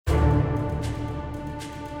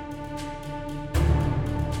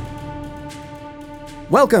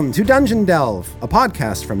Welcome to Dungeon Delve, a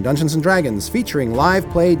podcast from Dungeons & Dragons featuring live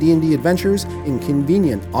play D&D adventures in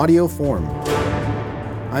convenient audio form.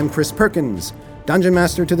 I'm Chris Perkins, Dungeon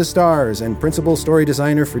Master to the Stars and Principal Story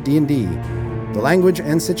Designer for D&D. The language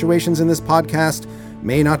and situations in this podcast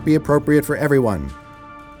may not be appropriate for everyone.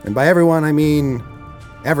 And by everyone, I mean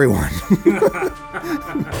everyone.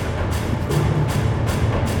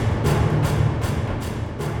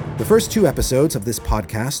 The first two episodes of this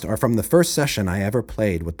podcast are from the first session I ever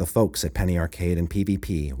played with the folks at Penny Arcade and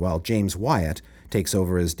PvP, while James Wyatt takes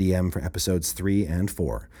over as DM for episodes 3 and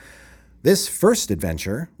 4. This first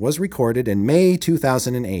adventure was recorded in May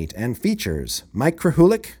 2008 and features Mike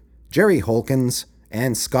Krahulik, Jerry Holkins,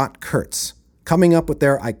 and Scott Kurtz, coming up with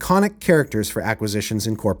their iconic characters for Acquisitions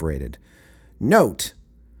Incorporated. Note,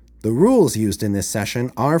 the rules used in this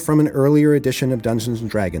session are from an earlier edition of Dungeons &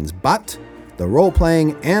 Dragons, but the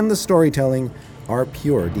role-playing and the storytelling are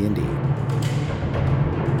pure D&D.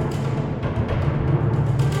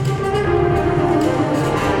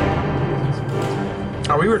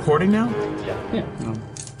 Are we recording now? Yeah. Oh.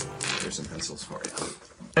 Here's some pencils for you.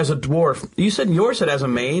 As a dwarf. You said yours said as a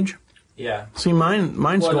mage? Yeah. See, mine's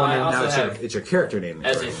Well, going no, I in. also Now have, it's your character name.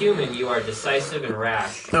 as a human, you are decisive and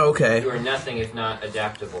rash. Oh, okay. You are nothing if not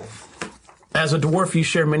adaptable. As a dwarf, you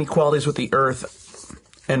share many qualities with the earth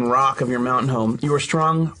and rock of your mountain home. You are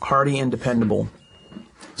strong, hardy, and dependable.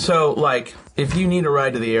 So, like, if you need a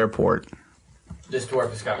ride to the airport, This dwarf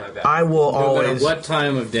has got my back. I will No matter always. what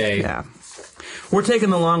time of day? Yeah. We're taking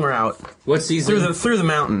the long route What season? through the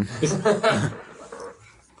mountain.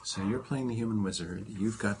 So you're playing the human wizard,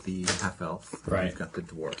 you've got the half-elf, Right. you've got the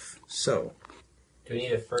dwarf. So, Do we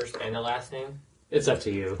need a first and a last name? It's up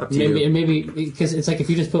to you. Up to maybe, you. maybe because it's like if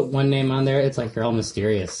you just put one name on there, it's like you're all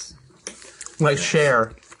mysterious. Like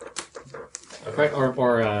Cher. Okay.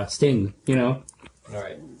 Or Sting, you know. All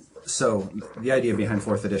right. So the idea behind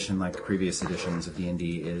 4th edition, like previous editions of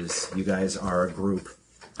D&D, is you guys are a group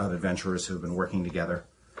of adventurers who have been working together.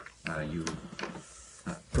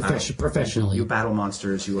 Professionally. You battle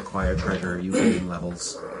monsters, you acquire treasure, you gain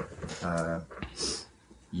levels.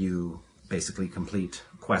 You basically complete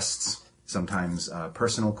quests, sometimes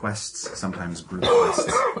personal quests, sometimes group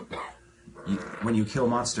quests. When you kill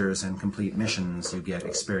monsters and complete missions, you get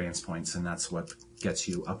experience points, and that's what gets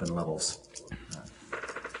you up in levels.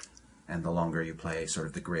 And the longer you play, sort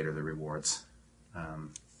of the greater the rewards.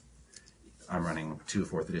 I'm running 2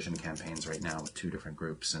 4th edition campaigns right now with 2 different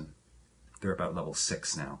groups, and they're about level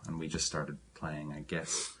 6 now, and we just started playing, I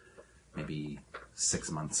guess, maybe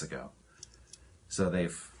 6 months ago. So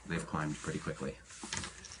they've climbed pretty quickly.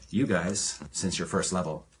 You guys, since your first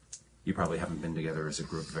level, you probably haven't been together as a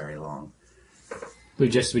group very long. We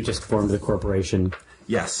just formed the corporation.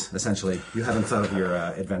 Yes, essentially. You haven't thought of your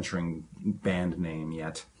adventuring band name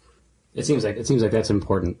yet. It seems like that's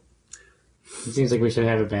important. It seems like we should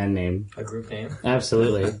have a band name. A group name?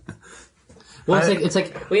 Absolutely. Well, it's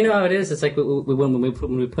like well, you know how it is. It's like when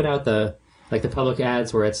we put out the public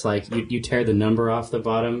ads where it's like you tear the number off the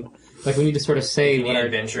bottom. Like we need to sort of say You need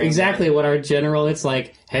adventuring what our general. It's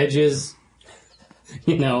like Hedges,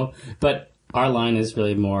 you know. But our line is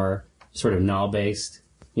really more sort of null based,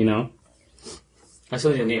 you know. I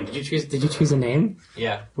still need a name. Did you choose a name?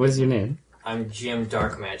 Yeah. What is your name? I'm Jim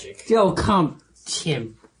Dark Magic. Yo,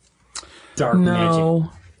 Jim. Dark Magic.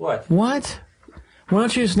 No. What? What? Why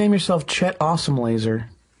don't you just name yourself Chet Awesome Laser?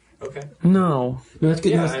 Okay. No. No, that's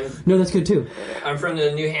good. Yeah, No, that's good too. I'm from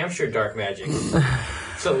the New Hampshire Dark Magic.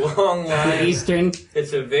 It's a long line. Eastern.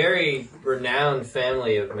 It's a very renowned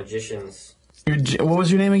family of magicians. What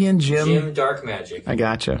was your name again? Jim Dark Magic. I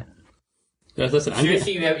gotcha. Listen,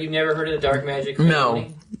 Seriously, you've never heard of the Dark Magic No.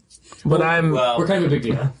 family? But we're kind of a big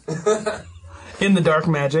deal. in the dark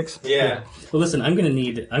magics. Yeah. Well, listen, I'm gonna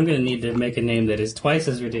need to make a name that is twice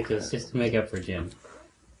as ridiculous just to make up for Jim.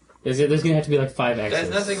 There's gonna have to be like 5 X's. There's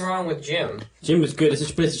nothing wrong with Jim. Jim is good. Is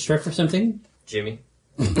it short for something? Jimmy.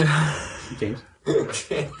 James.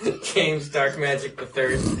 James Dark Magic the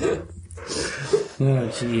Third. Oh,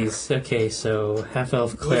 jeez. Okay, so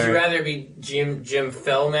half-elf Would cleric. you rather be Jim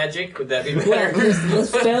Fell Magic? Would that be Well, better?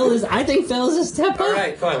 Fell is. I think Fell is a step up. All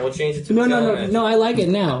right, fine. We'll change it to No, Fell Magic. I like it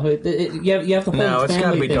now. You have to hold No, it's got to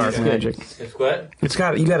family be things dark good. magic. It's what?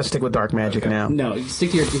 You got to stick with dark magic now. No, you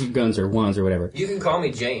stick to your guns or wands or whatever. You can call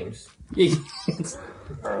me James.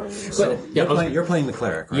 So you're playing the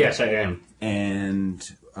cleric, right? Yes, I am. And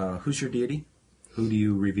who's your deity? Who do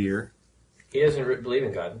you revere? He doesn't believe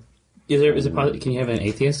in God. Is it possible? Can you have an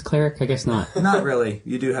atheist cleric? I guess not. Not really.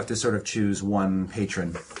 You do have to sort of choose one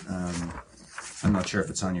patron. I'm not sure if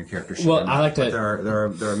it's on your character sheet. Well, or not, I like to- but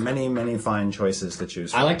there are many fine choices to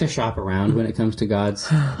choose from. I like to shop around when it comes to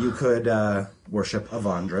gods. You could worship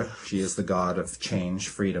Avandra. She is the god of change,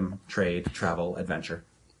 freedom, trade, travel, adventure.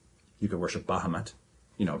 You could worship Bahamut.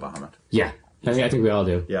 You know Bahamut. Yeah, I think we all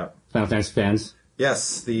do. Yeah. Final Fantasy fans.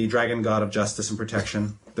 Yes, the dragon god of justice and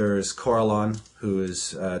protection. There's Corellon, who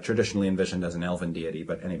is traditionally envisioned as an elven deity,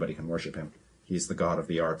 but anybody can worship him. He's the god of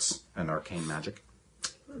the arts and arcane magic.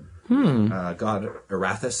 God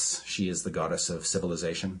Erathis, she is the goddess of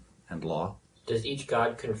civilization and law. Does each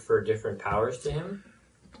god confer different powers to him?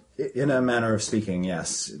 In a manner of speaking,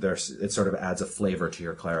 yes. It sort of adds a flavor to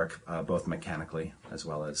your cleric, both mechanically as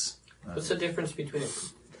well as... What's the difference between a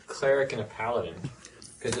cleric and a paladin?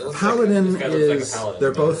 Because Paladin like is... a paladin.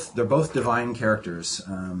 They're both divine characters,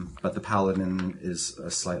 but the paladin is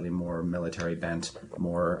a slightly more military bent,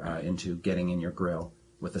 more into getting in your grill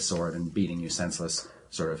with the sword and beating you senseless,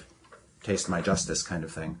 sort of taste my justice kind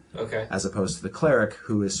of thing. Okay. As opposed to the cleric,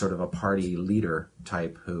 who is sort of a party leader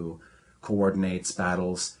type who coordinates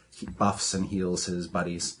battles, he buffs and heals his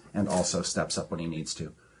buddies, and also steps up when he needs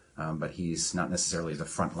to. But he's not necessarily the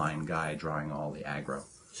frontline guy drawing all the aggro.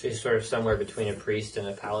 So he's sort of somewhere between a priest and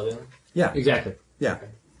a paladin? Yeah. Exactly. Yeah.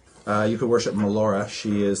 You could worship Melora.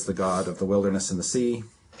 She is the god of the wilderness and the sea.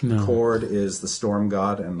 No. Cord is the storm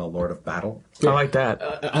god and the lord of battle. I like that.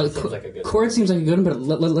 Seems like a good Cord seems like a good one,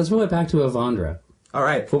 but let's roll it back to Avandra. All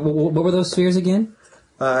right. What were those spheres again?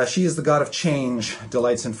 She is the god of change,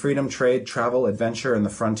 delights in freedom, trade, travel, adventure, and the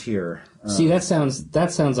frontier. See, that sounds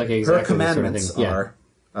like exactly Her the sort of commandments thing. Yeah.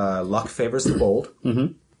 are luck favors the bold.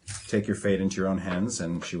 Mm-hmm. Take your fate into your own hands,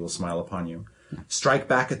 and she will smile upon you. Strike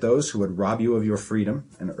back at those who would rob you of your freedom,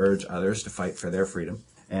 and urge others to fight for their freedom.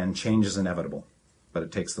 And change is inevitable, but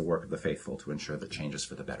it takes the work of the faithful to ensure that change is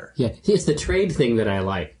for the better. Yeah, see, it's the trade thing that I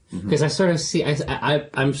like because I sort of see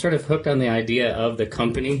I'm sort of hooked on the idea of the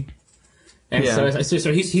company, and Yeah. so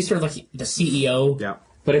he's sort of like the CEO. Yeah.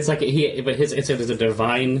 But it's like there's a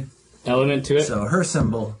divine element to it. So her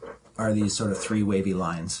symbol are these sort of three wavy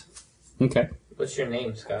lines. Okay. What's your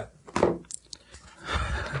name, Scott?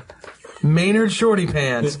 Maynard Shorty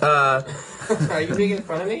Pants. Are you being in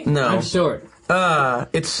front of me? No. I'm short.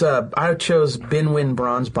 It's I chose Binwin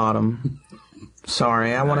Bronze Bottom.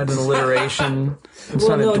 Sorry, I wanted an alliteration. It's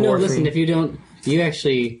Well, not a no. dwarfy. Listen, if you don't,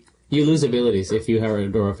 you lose abilities if you are a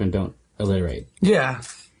dwarf and don't alliterate. Yeah.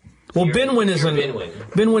 Well, Binwin is You're an Binwin.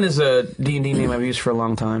 Binwin is a D&D name I've used for a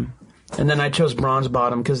long time, and then I chose Bronze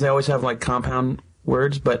Bottom because they always have like compound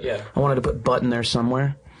words, but Yeah. I wanted to put butt in there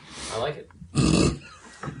somewhere. I like it.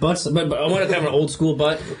 But I wanted to have an old school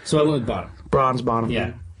butt, so I went with bottom. Bronze Bottom.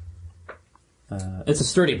 Yeah. It's a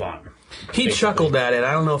sturdy bottom. He chuckled at it.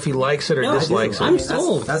 I don't know if he likes it or dislikes it. I'm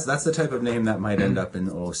sold. That's the type of name that might end up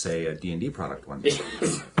in, say, a D&D product one day.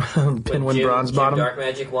 Pinwin Jim- Bronze Jim Bottom. Dark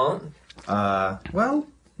Magic won't? Well,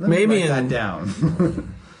 let Maybe me write in- that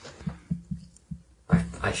down.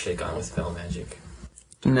 I should have gone with Spell Magic.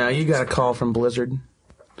 No, you got a call from Blizzard.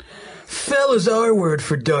 Fell is our word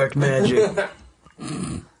for dark magic.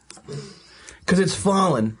 Because it's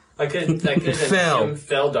fallen. I could Fell. Jim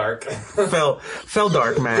fell dark. Fell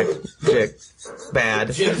dark magic.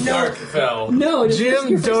 Bad. Jim Dark fell. No, just your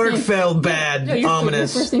Jim first Dark name. fell bad. No, your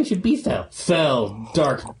Ominous. first name should be Fell. Fell,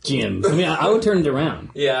 Dark Jim. I mean, I would turn it around.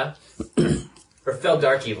 Yeah. Or fell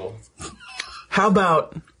dark evil. How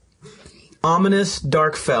about ominous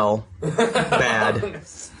dark fell bad?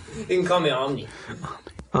 You can call me Omni.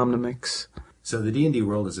 Omnimix. So the D&D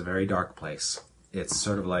world is a very dark place. It's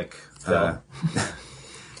sort of like...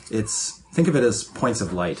 think of it as points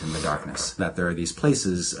of light in the darkness, that there are these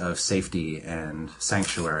places of safety and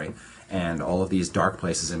sanctuary, and all of these dark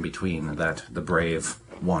places in between that the brave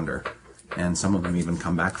wander, and some of them even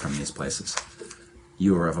come back from these places.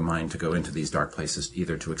 You are of a mind to go into these dark places,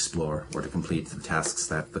 either to explore or to complete the tasks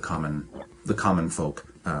that the common folk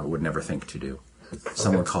would never think to do.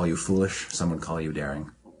 Some would call you foolish, some would call you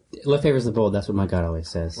daring. Left favors the bold. That's what my god always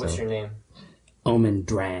says. What's your name? Omin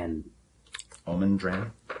Dran. Omen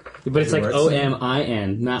Dran? But it's like Words?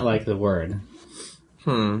 O-M-I-N, not like the word.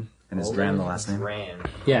 And is Dran the last name? Ran.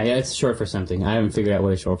 Yeah, it's short for something. I haven't figured out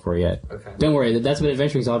what it's short for yet. Okay. Don't worry, that's what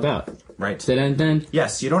adventuring's all about. Right. Dun-dun-dun.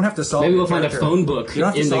 Yes, you don't have to solve Maybe your we'll find a character. phone book You don't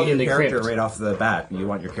have to in solve the your character crypt. right off the bat. You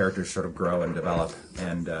want your character to sort of grow and develop,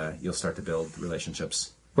 and you'll start to build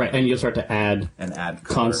relationships Right, and you'll start to add and add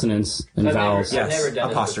color. consonants and I've vowels. never- Yes, I've never done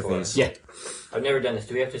this apostrophes. Yeah. I've never done this.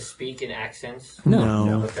 Do we have to speak in accents?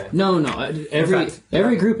 No. Okay. No. Every fact,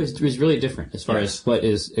 group is really different as far as what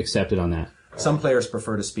is accepted on that. Some players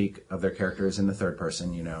prefer to speak of their characters in the third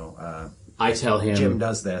person. You know, I tell him. Jim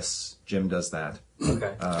does this, Jim does that.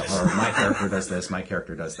 Okay. Or my character does this, my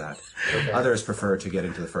character does that. Okay. Others prefer to get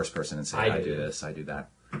into the first person and say, I I do do this, I do that.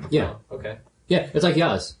 Yeah. Oh, okay. Yeah, it's like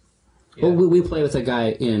Yaz. Yeah. Well, we play with a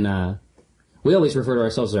guy in... we always refer to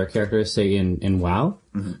ourselves as our characters, say, in WoW.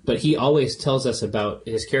 Mm-hmm. But he always tells us about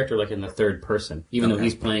his character like in the third person, even though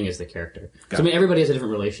he's playing as the character. So, I mean, everybody has a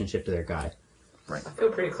different relationship to their guy. Right. I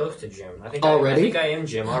feel pretty close to Jim. I think Already? I think I am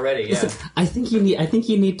Jim already. Yeah. Listen, I think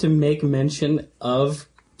you need to make mention of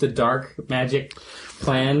the dark magic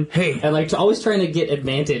plan. Hey. And like to always trying to get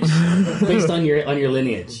advantage based on your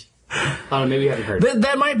lineage. I don't know, maybe you haven't heard.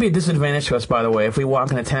 That might be a disadvantage to us, by the way. If we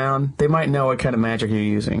walk into town, they might know what kind of magic you're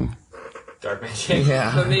using. Dark magic.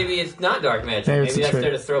 Yeah. But maybe it's not dark magic. Maybe Maybe it's the that's truth.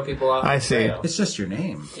 there to throw people off. I the see. trail. It's just your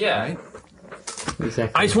name. Yeah. Right?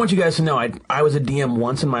 Exactly. I just want you guys to know I was a DM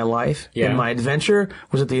once in my life, and my adventure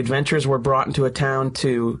was that the adventurers were brought into a town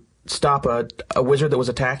to stop a wizard that was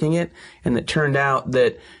attacking it, and it turned out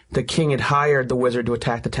that the king had hired the wizard to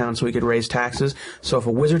attack the town so he could raise taxes. So if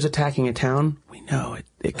a wizard's attacking a town, we know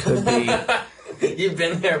it could be... You've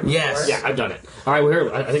been there before. Yes. Yeah, I've done it. All right, we're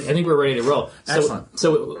here. I think we're ready to roll. Excellent.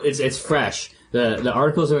 So it's fresh. The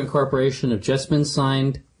articles of incorporation have just been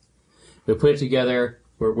signed. We put it together.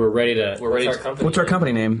 We're ready to. What's our company? What's our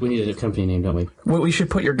company name? We need a company name, don't we? We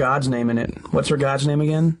should put your god's name in it. What's your god's name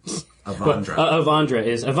again? Avandra.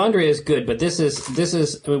 Avandra is good, but this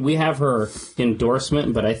is I mean, we have her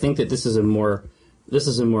endorsement, but I think that this is a more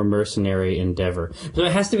mercenary endeavor. So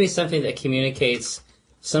it has to be something that communicates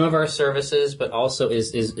some of our services, but also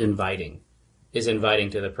is inviting to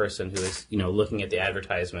the person who is looking at the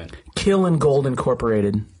advertisement. Kill and Gold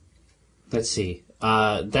Incorporated. Let's see.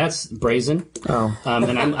 That's brazen. Oh.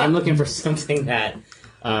 And I'm looking for something that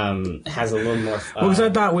has a little more. Well, because I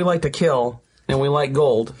thought we like to kill and we like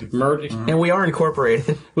gold, and we are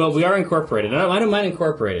incorporated. Well, we are incorporated. I don't mind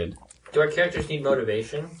incorporated. Do our characters need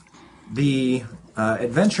motivation? The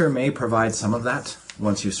adventure may provide some of that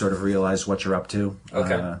once you sort of realize what you're up to.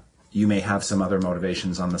 Okay. You may have some other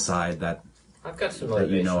motivations on the side that I've got some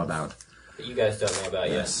motivation you know about. that you guys don't know about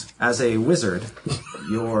yet. Yes. As a wizard,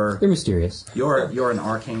 They're mysterious. you're an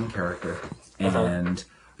arcane character, and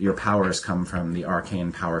your powers come from the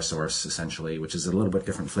arcane power source, essentially, which is a little bit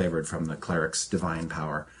different flavored from the cleric's divine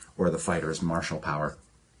power or the fighter's martial power.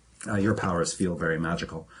 Your powers feel very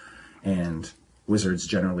magical, and wizards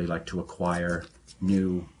generally like to acquire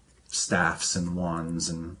new staffs and wands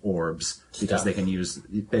and orbs because they can use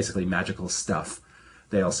basically magical stuff.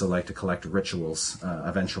 They also like to collect rituals.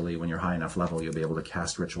 Eventually, when you're high enough level, you'll be able to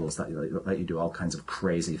cast rituals that let you do all kinds of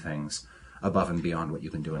crazy things above and beyond what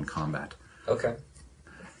you can do in combat. Okay.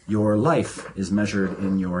 Your life is measured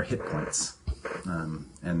in your hit points.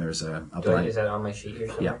 And there's a Is that on my sheet here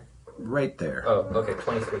somewhere? Yeah, right there. Oh, okay,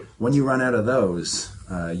 23. When you run out of those,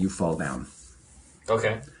 you fall down.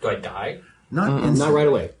 Okay. Do I die? Not right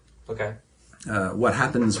away. Okay. What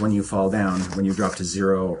happens when you fall down, when you drop to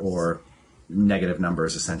 0 or negative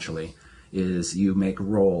numbers, essentially, is you make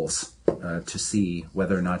rolls to see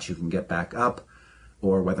whether or not you can get back up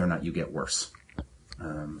or whether or not you get worse.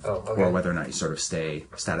 Or whether or not you sort of stay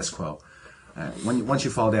status quo. Once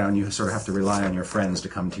you fall down, you sort of have to rely on your friends to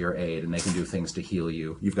come to your aid, and they can do things to heal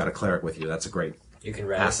you. You've got a cleric with you. That's a great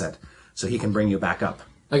asset. So he can bring you back up.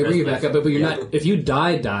 I can bring you back up, but you're not. If you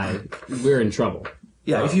die, we're in trouble.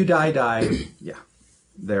 Yeah, if you die, yeah.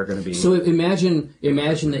 They're going to be... So imagine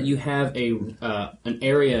that you have an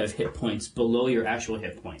area of hit points below your actual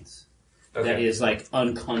hit points. Okay. That is like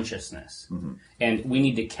unconsciousness. Mm-hmm. And we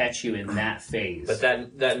need to catch you in that phase. But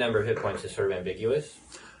that number of hit points is sort of ambiguous?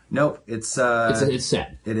 Nope, it's set.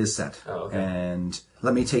 It is set. Oh, okay. And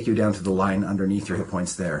let me take you down to the line underneath your hit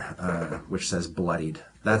points there, which says bloodied.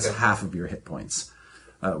 That's half of your hit points.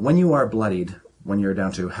 When you are bloodied, when you're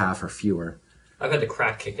down to half or fewer... I've had the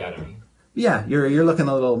crap kicked out of me. Yeah, you're looking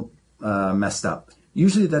a little messed up.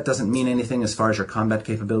 Usually that doesn't mean anything as far as your combat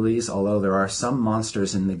capabilities, although there are some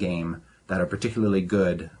monsters in the game that are particularly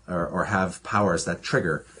good or have powers that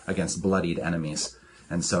trigger against bloodied enemies.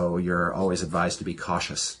 And so you're always advised to be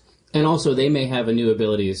cautious. And also, they may have new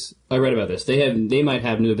abilities. I read about this. They might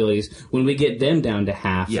have new abilities. When we get them down to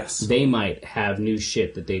half, yes, they might have new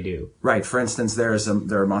shit that they do. Right. For instance, there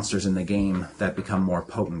are monsters in the game that become more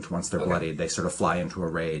potent once they're bloodied. They sort of fly into a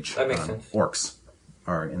rage. That makes sense. Orcs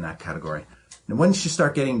are in that category. And once you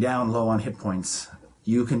start getting down low on hit points,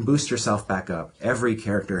 you can boost yourself back up. Every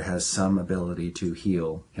character has some ability to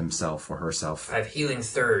heal himself or herself. I have Healing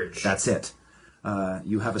Surge. That's it.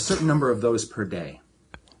 You have a certain number of those per day.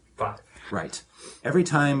 5. Right. Every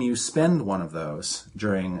time you spend one of those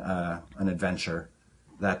during an adventure,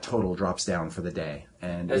 that total drops down for the day.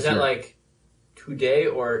 And is that like today,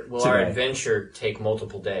 or will our Today. adventure take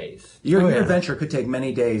multiple days? Your yeah. adventure could take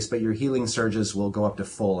many days, but your healing surges will go up to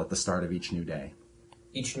full at the start of each new day.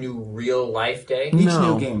 Each new real life day? Each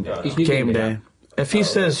No. new game day. Each new Game day. If he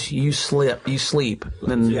says you sleep, then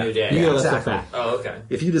It's a new day. You gotta let Exactly. stuff back. Oh, okay.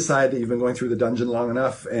 If you decide that you've been going through the dungeon long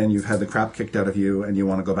enough and you've had the crap kicked out of you and you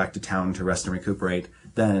want to go back to town to rest and recuperate,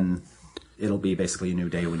 then it'll be basically a new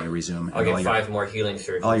day when you resume. I'll and get 5 more healing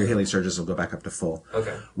surges. all your healing surges will go back up to full.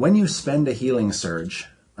 Okay. When you spend a healing surge,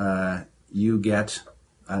 you get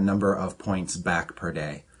a number of points back per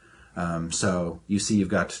day. So you see you've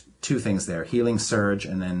got 2 things there, healing surge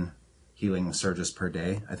and then healing surges per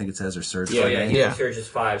day, I think it says, or surge per Yeah, day. healing Yeah. surges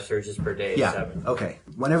 5, surges per day is Yeah. 7. Okay.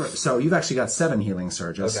 So you've actually got 7 healing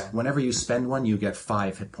surges. Okay. Whenever you spend one, you get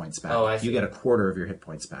 5 hit points back. Oh, I see. You get a quarter of your hit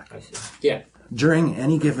points back. I see. Yeah. During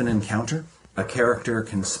any given encounter, a character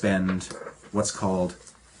can spend what's called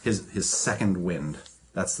his second wind.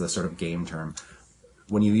 That's the sort of game term.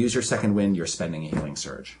 When you use your second wind, you're spending a healing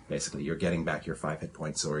surge. Basically, you're getting back your 5 hit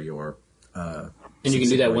points or your. And you can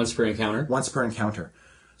do that once per encounter? Once per encounter.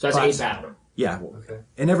 So that's But- 8 battle. Yeah. Okay.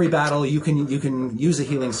 In every battle, you can use a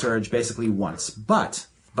healing surge basically once. But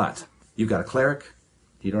you've got a cleric,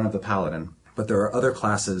 you don't have the paladin, but there are other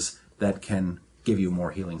classes that can give you more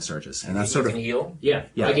healing surges, and that's You sort of can heal? Yeah.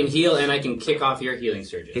 Yeah. I can heal and I can kick off your healing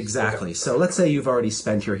surges. exactly. So let's say you've already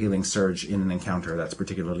spent your healing surge in an encounter that's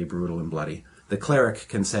particularly brutal and bloody. The cleric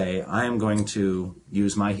can say, "I am going to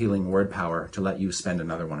use my healing word power to let you spend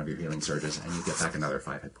another one of your healing surges, and you get back another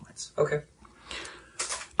 5 hit points." Okay.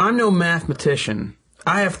 I'm no mathematician.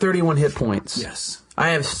 I have 31 hit points. Yes. I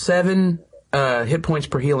have 7 hit points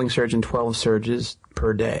per healing surge and 12 surges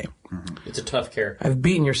per day. It's a tough character. I've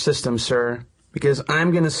beaten your system, sir, because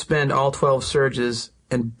I'm going to spend all 12 surges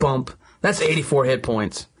and bump. That's 84 hit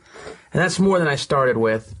points. And that's more than I started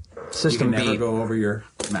with. You System can never beat. go over your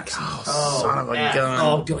maximum. Son of a man.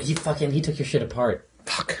 gun. Oh, he took your shit apart.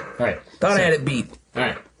 Fuck. All right. Thought I had it beat. All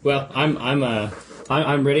right. Well,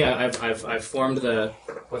 I'm ready. I've formed the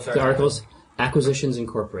What's our articles. Acquisitions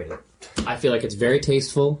Incorporated. I feel like it's very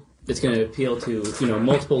tasteful. It's going to appeal to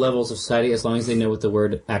multiple levels of society as long as they know what the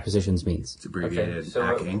word acquisitions means. It's abbreviated Okay,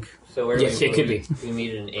 so- AC Inc. So where Yes, it could be. We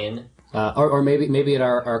meet at an inn. Or maybe at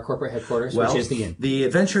our corporate headquarters, Well, which is the inn. the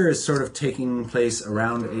adventure is sort of taking place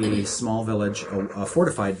around a small village, a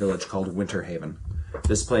fortified village called Winterhaven.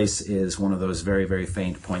 This place is one of those very, very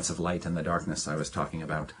faint points of light in the darkness I was talking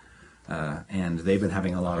about. And they've been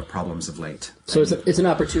having a lot of problems of late. So it's an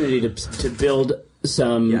opportunity to build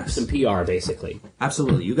some Yes. PR, basically.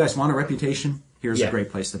 Absolutely. You guys want a reputation? Here's Yeah. a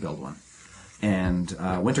great place to build one. And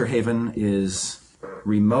Winterhaven is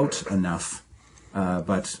remote enough,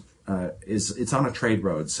 but it's on a trade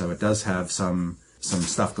road, so it does have some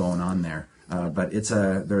stuff going on there. But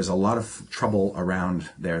there's a lot of trouble around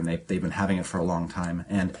there, and they've been having it for a long time.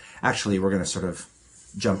 And actually, we're going to sort of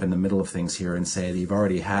jump in the middle of things here and say that you've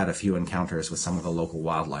already had a few encounters with some of the local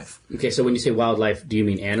wildlife. Okay, so when you say wildlife, do you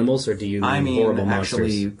mean animals or do you mean I mean, horrible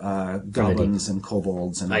monsters? actually, goblins and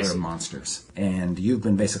kobolds and I other see. monsters. And you've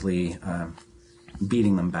been basically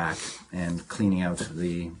beating them back and cleaning out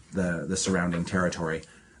the surrounding territory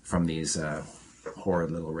from these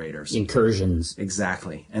horrid little raiders. Incursions.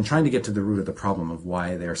 Exactly. And trying to get to the root of the problem of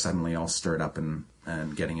why they're suddenly all stirred up and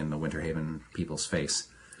getting in the Winterhaven people's face.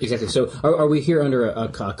 Exactly. So are we here under a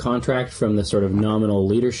contract from the sort of nominal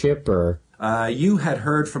leadership, or? You had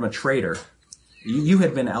heard from a trader. You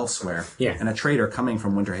had been elsewhere, Yeah. and a trader coming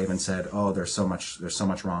from Winterhaven said, "Oh, there's so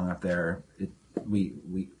much wrong up there. We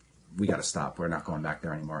got to stop. We're not going back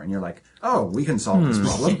there anymore." And you're like, "Oh, we can solve this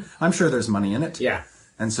problem. I'm sure there's money in it." Yeah.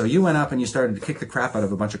 And so you went up and you started to kick the crap out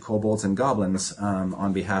of a bunch of kobolds and goblins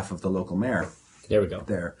on behalf of the local mayor There we go.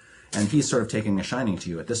 there, and he's sort of taking a shining to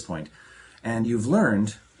you at this point. And you've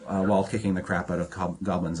learned while kicking the crap out of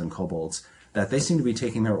goblins and kobolds that they seem to be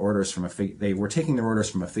taking their orders from they were taking their orders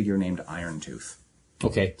from a figure named Irontooth.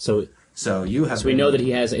 Okay, so You have. so we know that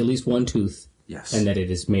he has at least one tooth. Yes. And that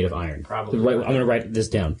it is made of iron. Probably. I'm going to write this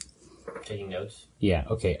down. Taking notes. Yeah.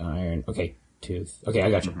 Okay. Iron. Okay. Tooth. Okay.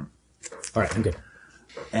 I got you. All right. I'm good.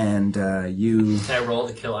 And you. Can I roll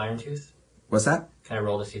to kill Irontooth? What's that? Can I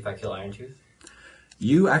roll to see if I kill Irontooth?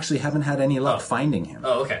 You actually haven't had any luck finding him.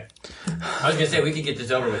 Oh, okay. I was gonna say we could get this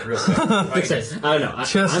over with real quick. I don't know.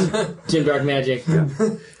 I'm Jim Dark Magic.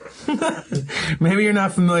 Maybe you're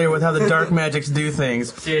not familiar with how the dark magics do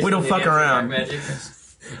things. Seriously, We don't fuck maybe after around. Dark Magic?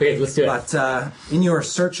 Okay, let's do it. But in your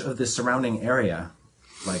search of the surrounding area,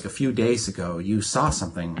 like a few days ago, you saw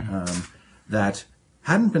something that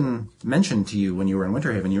hadn't been mentioned to you when you were in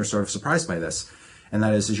Winterhaven. You were sort of surprised by this. And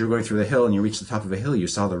that is, as you were going through the hill and you reached the top of a hill, you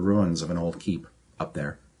saw the ruins of an old keep up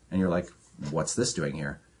there. And you're like, what's this doing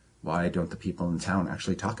here? Why don't the people in town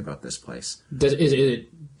actually talk about this place? Does it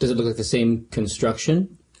look like the same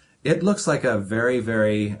construction? It looks like a very,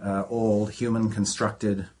 very old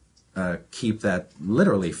human-constructed keep that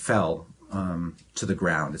literally fell to the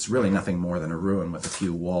ground. It's really nothing more than a ruin with a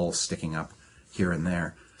few walls sticking up here and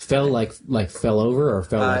there. Fell like fell over or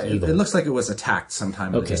fell like evil? It looks like it was attacked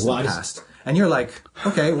sometime in the distant past. And you're like,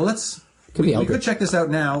 okay, well, we could check this out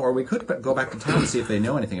now, or we could go back to town and see if they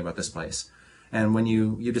know anything about this place. And when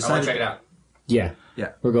you decide... I want to check it out. Yeah.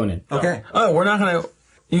 We're going in. Okay. Oh, we're not going to...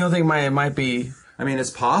 You don't think it might be... I mean, it's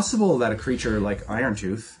possible that a creature like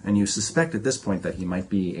Irontooth, and you suspect at this point that he might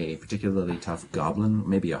be a particularly tough goblin,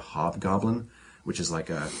 maybe a hobgoblin, which is like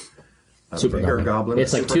a Super bigger goblin.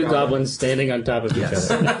 It's like two goblins standing on top of each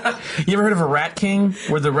other. You ever heard of a rat king,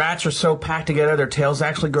 where the rats are so packed together their tails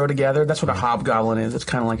actually grow together? That's what a hobgoblin is. It's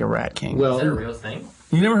kind of like a rat king. Is that a real thing?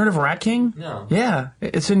 You never heard of a rat king? No. Yeah,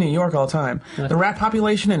 it's in New York all the time. The rat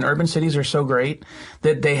population in urban cities are so great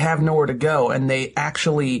that they have nowhere to go, and they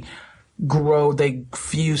actually grow, they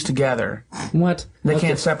fuse together. What? They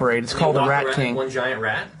can't separate. It's called a rat king. One giant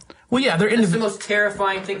rat? Well, yeah, they're That's the most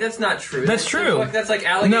terrifying thing. That's not true. That's true. That's like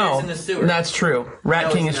alligators in the sewer. That's true.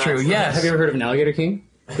 Rat king is true. Yes. Have you ever heard of an alligator king?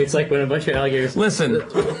 It's like when a bunch of alligators... Listen,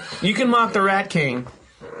 you can mock the rat king.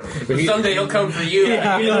 Someday he'll come for you.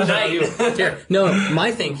 No,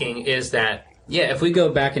 my thinking is that, if we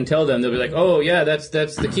go back and tell them, they'll be like, oh, yeah, that's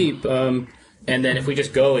the keep. And then if we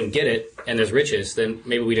just go and get it, and there's riches, then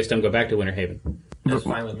maybe we just don't go back to Winter Haven. That's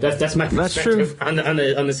fine with me. That's my perspective on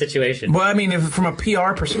the situation. Well, I mean, from a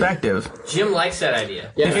PR perspective, Jim likes that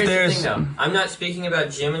idea. Yeah. Here's the thing, though. I'm not speaking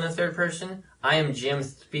about Jim in the third person. I am Jim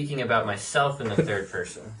speaking about myself in the third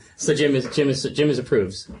person. So Jim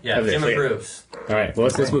approves. Yeah, Jim approves. All right. Well,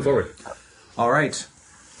 let's move forward. All right.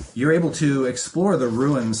 You're able to explore the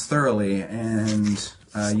ruins thoroughly, and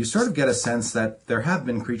you sort of get a sense that there have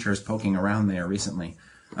been creatures poking around there recently,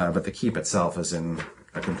 but the keep itself is in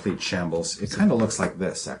a complete shambles. It kind of looks like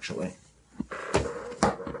this, actually.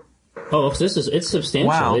 Oh, so it's substantial.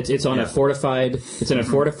 Wow. It's on a fortified. It's in a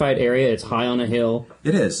fortified area. It's high on a hill.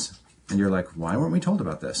 It is, and you're like, why weren't we told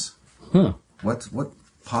about this? Huh. What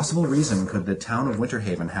possible reason could the town of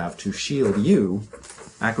Winterhaven have to shield you,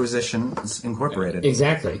 Acquisitions Incorporated,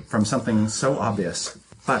 Exactly, from something so obvious?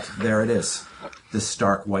 But there it is, this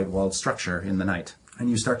stark white-walled structure in the night. And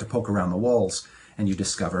you start to poke around the walls, and you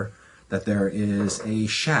discover that there is a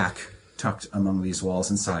shack tucked among these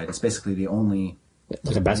walls inside. It's basically the only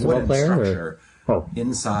like a basketball wooden player structure or?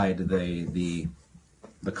 inside the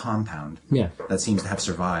compound Yeah. that seems to have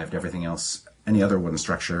survived. Everything else, any other wooden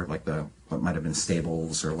structure, like what might have been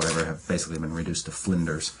stables or whatever, have basically been reduced to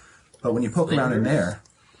flinders. But when you poke around in there,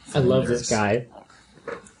 I love this guy.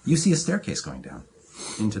 you see a staircase going down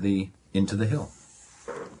into the hill.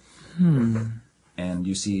 And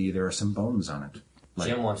you see there are some bones on it.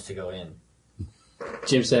 Jim wants to go in.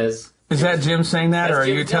 Jim says, is that Jim saying that, or are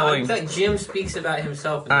you telling? It's like Jim speaks about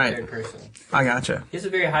himself in the third person. I gotcha. He has a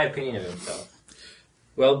very high opinion of himself.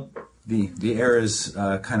 well, The air is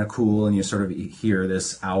kind of cool, and you sort of hear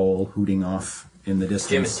this owl hooting off in the distance.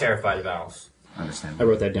 Jim is terrified of owls. Understand. I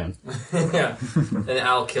wrote that down. Yeah. An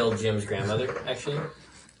owl killed Jim's grandmother, actually.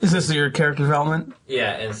 Is this your character development?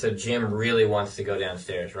 Yeah, and so Jim really wants to go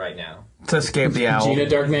downstairs right now. To escape the owl. Gina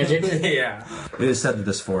Dark Magic. Yeah. It is said that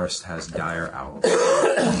this forest has dire owls.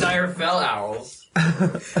 Dire fell owls.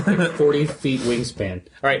 40 feet wingspan.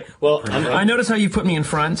 All right. Well, I notice how you put me in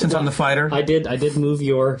front since I'm the fighter. I did move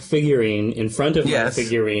your figurine in front of my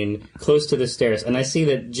figurine, close to the stairs, and I see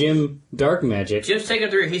that Jim Dark Magic. Jim's taking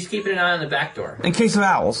through. He's keeping an eye on the back door. In case of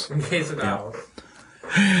owls. In case of owls.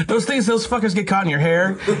 Those fuckers get caught in your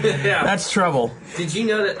hair. Yeah. That's trouble. Did you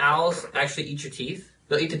know that owls actually eat your teeth?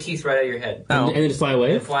 They'll eat the teeth right out of your head. Oh. And then just fly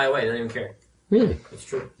away. They fly away. They don't even care. Really? It's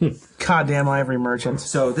true. Goddamn ivory merchants.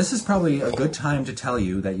 So this is probably a good time to tell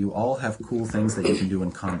you that you all have cool things that you can do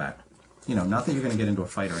in combat. You know, not that you're going to get into a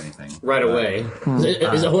fight or anything. Right away.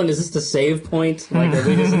 Is this the save point? Like,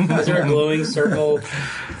 is there a glowing circle?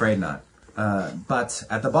 Afraid not. But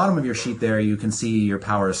at the bottom of your sheet there, you can see your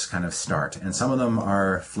powers kind of start. And some of them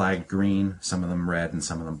are flagged green, some of them red, and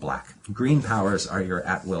some of them black. Green powers are your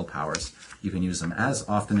at-will powers. You can use them as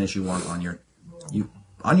often as you want on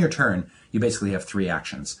your turn. You basically have 3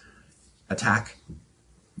 actions. Attack,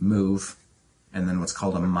 move, and then what's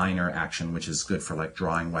called a minor action, which is good for like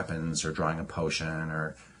drawing weapons or drawing a potion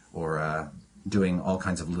or doing all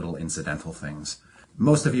kinds of little incidental things.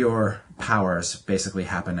 Most of your powers basically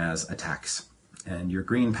happen as attacks. And your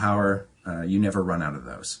green power, you never run out of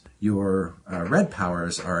those. Your red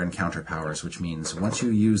powers are encounter powers, which means once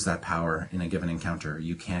you use that power in a given encounter,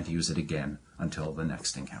 you can't use it again until the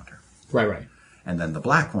next encounter. Right. And then the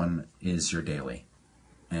black one is your daily.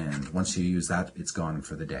 And once you use that, it's gone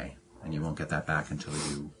for the day. And you won't get that back until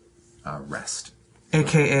you rest.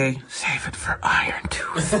 AKA, save it for Iron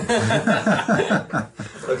Tooth.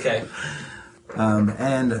 Okay.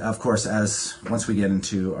 And, of course, once we get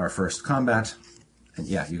into our first combat, and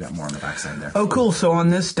yeah, you got more on the backside there. Oh, cool. So on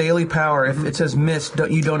this daily power, if it says miss,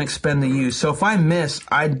 you don't expend the use. So if I miss,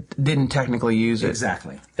 I didn't technically use it.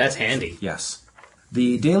 Exactly. That's handy. Yes.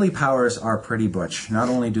 The daily powers are pretty butch. Not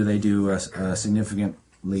only do they do a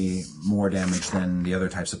significantly more damage than the other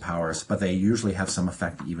types of powers, but they usually have some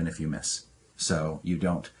effect even if you miss. So you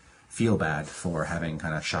don't feel bad for having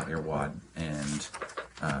kind of shot your wad and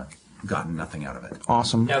gotten nothing out of it.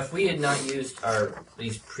 Awesome. Now, if we had not used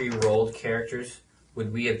these pre-rolled characters,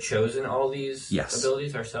 would we have chosen all these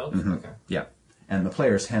abilities ourselves? Mm-hmm. Okay. Yeah. And the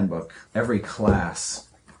player's handbook, every class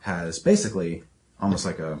has basically almost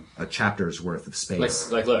like a chapter's worth of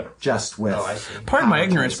space. Like look. Just with... Oh, I see. Pardon my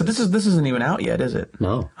ignorance, but this isn't even out yet, is it?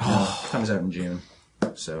 No. comes out in June.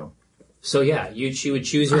 So yeah, you would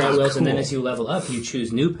choose your at-wills, and then cool. as you level up, you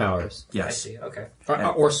choose new powers. yes. I see. Okay.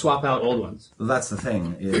 Or swap out old ones. Well, that's the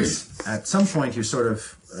thing, is at some point you sort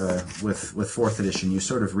of, with 4th edition, you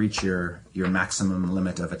sort of reach your maximum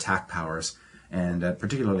limit of attack powers, and at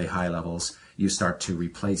particularly high levels, you start to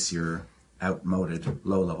replace your outmoded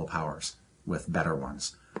low-level powers with better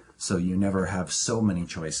ones. So you never have so many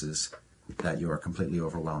choices that you are completely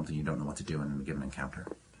overwhelmed and you don't know what to do in a given encounter.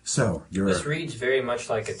 So This reads very much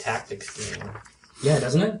like a tactics game. Yeah,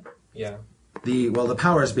 doesn't it? Yeah. the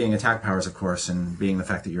powers being attack powers, of course, and being the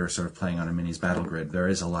fact that you're sort of playing on a minis battle grid, there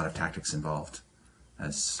is a lot of tactics involved,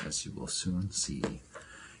 as you will soon see.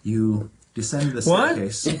 You descend the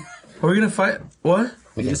staircase. Are we going to fight? What?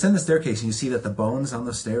 You descend the staircase and you see that the bones on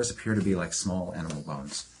the stairs appear to be like small animal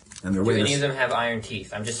bones. And they're Do any of them have iron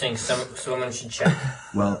teeth? I'm just saying someone should check.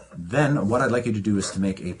 Well, then what I'd like you to do is to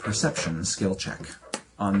make a perception skill check.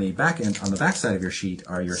 On the back side of your sheet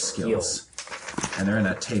are your skills. And they're in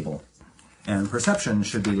a table. And perception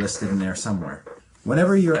should be listed in there somewhere.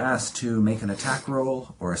 Whenever you're asked to make an attack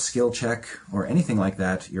roll or a skill check or anything like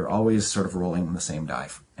that, you're always sort of rolling the same die.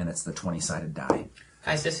 And it's the 20-sided die.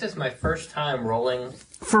 Guys, this is my first time rolling.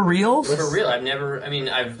 For real? For real.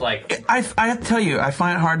 I've like... I have to tell you, I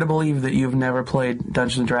find it hard to believe that you've never played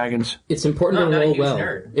Dungeons & Dragons. It's important to roll well.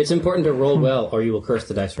 Nerd. It's important to roll well, or you will curse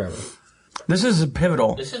the dice forever. This is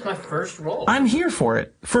pivotal. This is my first roll. I'm here for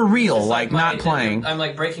it. For real, It's not playing. I'm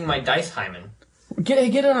like breaking my dice hymen. Get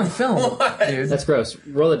it on film, dude. That's gross.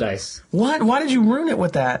 Roll the dice. What? Why did you ruin it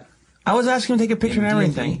with that? I was asking him to take a picture and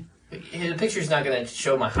everything. The picture's not going to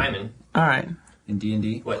show my hymen. All right. In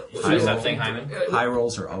D&D, What? Should I stop saying hymen? high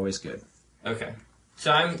rolls are always good. Okay.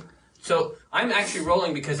 So I'm actually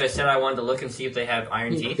rolling because I said I wanted to look and see if they have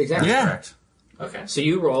iron teeth. Exactly. Yeah. Correct. Okay. So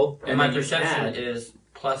you roll, And my then you perception add. is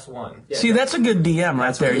 +1. Yeah. See, that's a good DM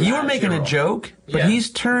right there. what You were you making a roll. joke, but Yeah.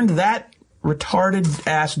 he's turned that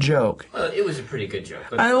retarded-ass joke. Well, it was a pretty good joke.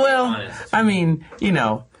 Let's be honest. I mean,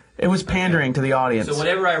 it was pandering to the audience. So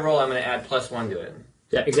whatever I roll, I'm going to add +1 to it.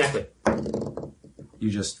 Yeah, exactly. You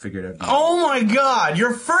just figured out... Oh my god,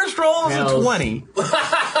 your first roll was a Hells. 20.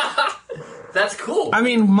 That's cool. I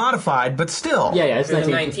mean, modified, but still. Yeah, it's It's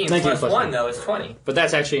 19. 19 plus +1 1. though is 20. But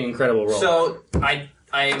that's actually an incredible roll. So I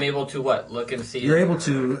am able to what? Look and see. You're able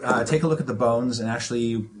to take a look at the bones, and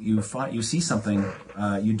actually you see something.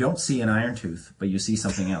 You don't see an iron tooth, but you see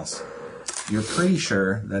something else. You're pretty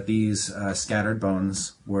sure that these scattered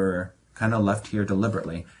bones were kind of left here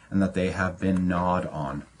deliberately, and that they have been gnawed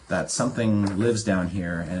on. That something lives down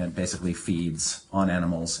here, and it basically feeds on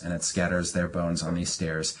animals, and it scatters their bones on these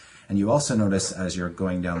stairs. And you also notice as you're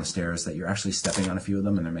going down the stairs that you're actually stepping on a few of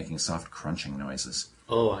them, and they're making soft crunching noises.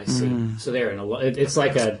 Oh, I see. So they're it's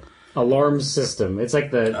like a alarm system. It's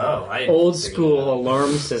like the I old figured school that out.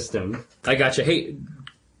 alarm system. I gotcha. Hey,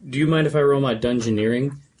 do you mind if I roll my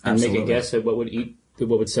dungeoneering and make Absolutely. a guess at what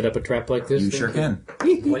would set up a trap like this? You sure can.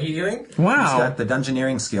 What are you doing? He's Wow. got the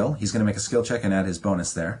dungeoneering skill. He's going to make a skill check and add his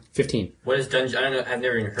bonus there. 15. What is dungeon? I don't know. I've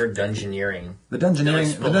never even heard dungeoneering. The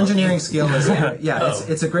dungeoneering skill is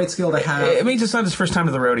it's a great skill to have. It means it's not his first time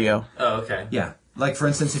to the rodeo. Oh, okay. Yeah, like for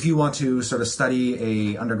instance, if you want to sort of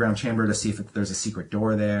study a underground chamber to see if there's a secret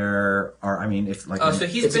door there, or I mean, if like Oh, so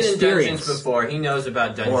he's It's been experience. in dungeons before. He knows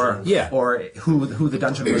about dungeons. or Yeah. or who the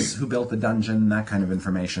dungeon was, who built the dungeon, that kind of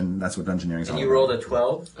information. That's what dungeoneering is all And you about. rolled a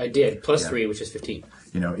 12. I did. Plus Yeah. 3, which is 15.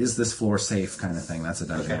 Is this floor safe kind of thing? That's a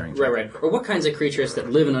dungeoneering. check. Right. Or what kinds of creatures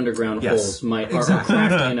that live in underground Yes. holes are Exactly.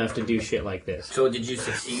 crafty enough to do shit like this? So did you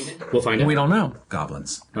succeed? We'll find out. We don't know.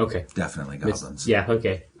 Goblins, Okay. definitely goblins. Yeah,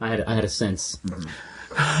 okay. I had a sense.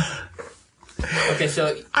 Okay,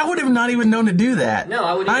 so I would have not even known to do that. No,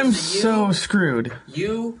 I would. I'm so screwed.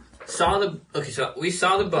 You saw the. Okay, so we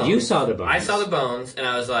saw the bones. You saw the bones. I saw the bones, and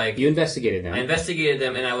I was like. You investigated them. I investigated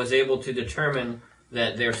them, and I was able to determine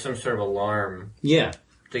that there's some sort of alarm. Yeah.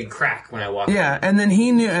 They crack when I walk. Yeah, and then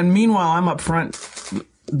he knew. And meanwhile, I'm up front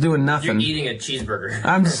doing nothing. You're eating a cheeseburger.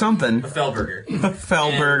 I'm something. A Fellburger. A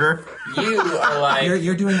Fellburger. You are like.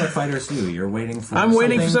 You're doing what fighters do. You're waiting for. I'm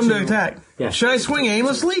waiting for something to attack. Yeah. Should I swing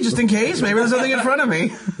aimlessly just in case? Maybe there's something in front of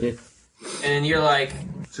me. Yeah. And you're like.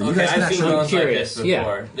 So you okay, guys can I've seen actually bones like this before.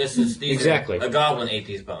 Yeah. These exactly. A goblin ate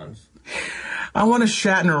these bones. I want a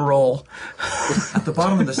Shatner roll. At the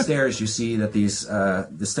bottom of the stairs, you see that the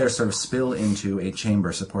stairs sort of spill into a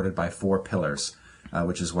chamber supported by 4 pillars,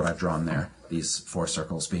 which is what I've drawn there. These 4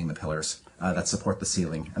 circles being the pillars that support the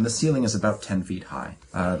ceiling, and the ceiling is about 10 feet high.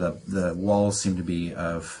 The walls seem to be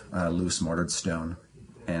of loose mortared stone,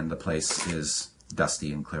 and the place is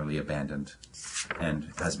dusty and clearly abandoned, and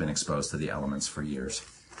has been exposed to the elements for years.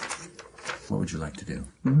 What would you like to do?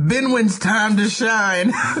 Binwin's time to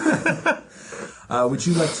shine. Would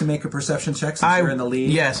you like to make a perception check since you're in the lead?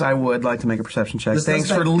 Yes, I would like to make a perception check. Thanks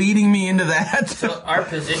like, for leading me into that. So our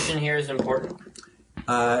position here is important?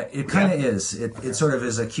 It kind of is. It sort of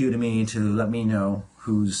is a cue to me to let me know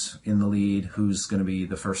who's in the lead, who's going to be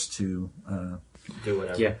the first to... do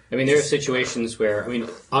whatever. Yeah, I mean, there are situations where, I mean,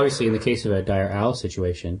 obviously in the case of a Dire Owl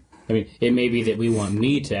situation, I mean, it may be that we want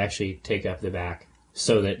me to actually take up the back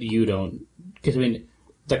so that you don't... Because, I mean,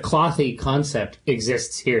 the clothy concept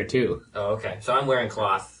exists here, too. Oh, okay. So I'm wearing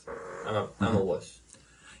cloth. I'm a wuss.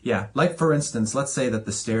 Yeah, like for instance, let's say that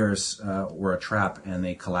the stairs were a trap and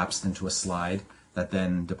they collapsed into a slide that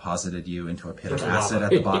then deposited you into a pit of acid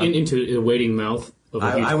at the bottom. Into the waiting mouth of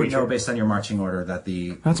a huge I would creature. know based on your marching order that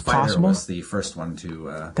the That's fighter possible? was the first one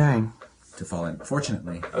to Dang. to fall in.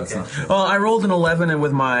 Fortunately, that's Okay. not true. Well, I rolled an 11, and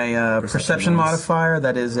with my perception bonus. modifier,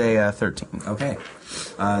 that is a 13. Okay.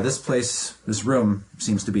 This room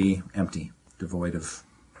seems to be empty, devoid of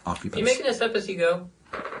occupants. You making this up as you go?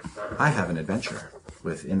 I have an adventure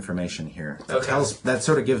with information here Okay. that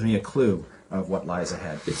sort of gives me a clue of what lies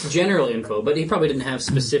ahead. It's general info, but he probably didn't have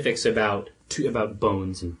specifics about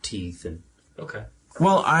bones and teeth and... Okay.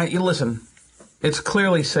 Well, listen. It's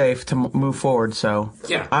clearly safe to move forward, so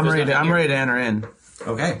Yeah, I'm there's ready. nothing I'm here. ready to enter in.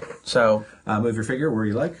 Okay. So Move your figure where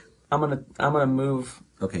you like. I'm gonna move.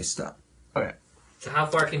 Okay, stop. Okay. So how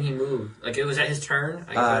far can he move? Like, was that his turn?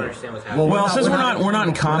 I don't understand what's happening. Well, since we're not in We're not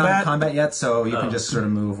in combat. combat yet, so you can just sort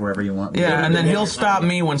of move wherever you want. Yeah, and then he'll stop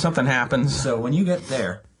me when something happens. So when you get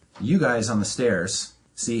there, you guys on the stairs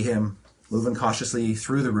see him moving cautiously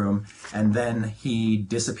through the room, and then he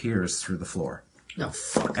disappears through the floor. No,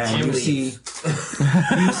 fuck. And Jim you see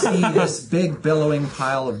this big billowing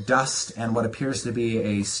pile of dust and what appears to be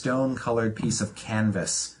a stone-colored piece of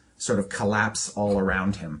canvas sort of collapse all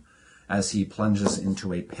around him as he plunges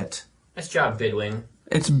into a pit. Nice job, Bidwin.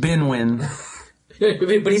 It's Binwin.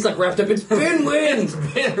 But he's like wrapped up in Binwin!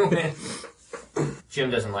 Bidwin!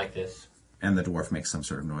 Jim doesn't like this. And the dwarf makes some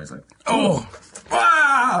sort of noise like, Oh!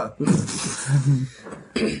 ah!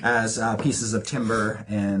 As pieces of timber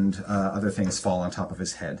and other things fall on top of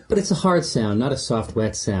his head. But it's a hard sound, not a soft,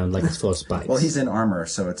 wet sound like it's full of spikes. Well, he's in armor,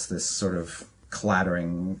 so it's this sort of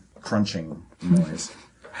clattering, crunching noise.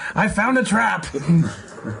 I found a trap.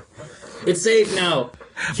 It's safe now.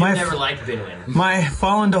 Jim never liked Bidwin. My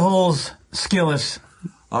fall into holes skillless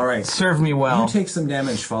All right. served me well. You take some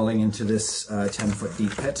damage falling into this 10-foot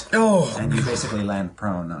deep pit. Oh. And you basically land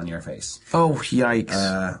prone on your face. Oh,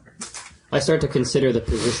 yikes. I start to consider the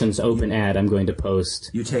positions open ad I'm going to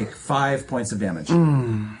post. You take 5 points of damage.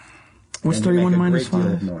 What's and 31 you make minus a great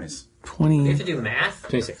deal of 5? noise. You 20. have to do math?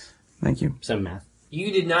 26. Thank you. Some math.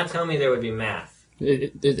 You did not tell me there would be math.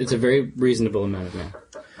 It's a very reasonable amount of math.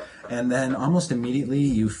 And then almost immediately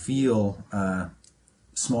you feel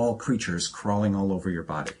small creatures crawling all over your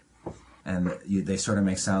body. And they sort of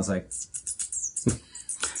make sounds like...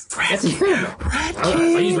 That's incredible.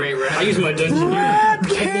 I use my dungeon. I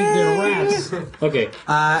think they're rats. Okay.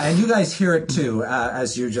 and you guys hear it too,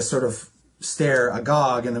 as you just sort of stare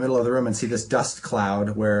agog in the middle of the room and see this dust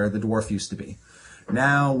cloud where the dwarf used to be.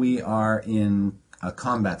 Now we are in a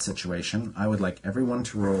combat situation. I would like everyone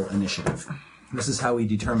to roll initiative. This is how we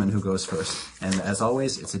determine who goes first. And as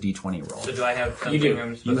always, it's a d20 roll. So do I have something? You do.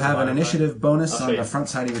 I'm supposed You to have an modify? initiative bonus I'll on show the you. front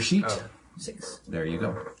side of your sheet. Oh, 6. There you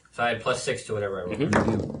go. So I had +6 to whatever I rolled. What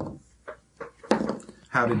do you do?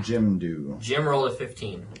 How did Jim do? Jim rolled a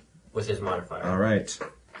 15 with his modifier. All right.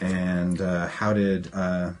 And how did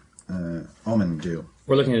Omen do?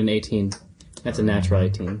 We're looking at an 18. That's a natural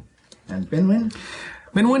 18. And Binwin?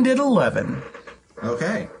 Binwin did 11.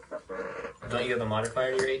 Okay. Don't you have a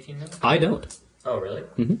modifier to your 18 though? I don't. Oh, really?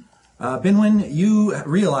 Mm-hmm. Binwin, you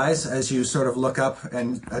realize as you sort of look up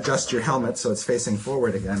and adjust your helmet so it's facing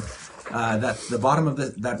forward again, that the bottom of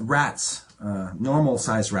that rats,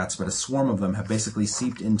 normal-sized rats, but a swarm of them have basically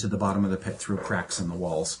seeped into the bottom of the pit through cracks in the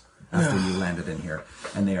walls after you landed in here,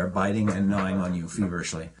 and they are biting and gnawing on you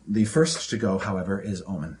feverishly. The first to go, however, is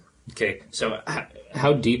Omen. Okay, so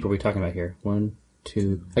how deep are we talking about here? 1,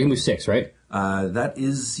 2... I can move 6, right? That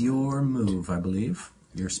is your move, I believe.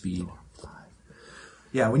 Your speed. 4, 5.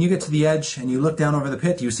 Yeah, when you get to the edge and you look down over the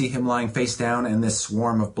pit, you see him lying face down and this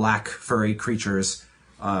swarm of black, furry creatures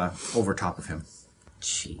over top of him.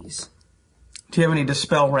 Jeez. Do you have any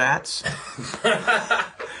dispel rats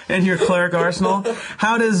in your cleric arsenal?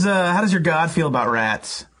 How does your god feel about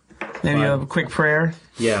rats? Maybe a quick prayer.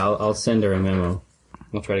 Yeah, I'll send her a memo.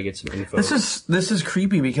 I'll try to get some info. This is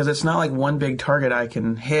creepy because it's not like one big target I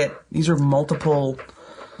can hit. These are multiple.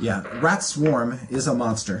 Yeah, rat swarm is a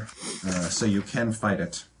monster, so you can fight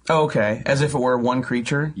it. Oh, okay, as if it were one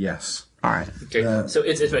creature. Yes. All right. Okay. So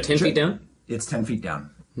it's about 10 feet down. It's 10 feet down.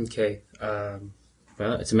 Okay.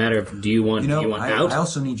 Well, it's a matter of do you want out? I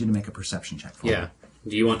also need you to make a perception check for me. Yeah.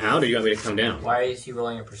 Do you want out, or do you want me to come down? Why is he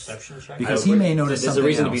rolling a perception check? Because he may notice something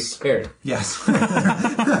There's a reason else. to be scared. Yes.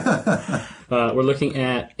 We're looking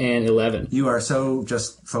at an 11. You are so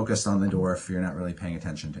just focused on the dwarf, you're not really paying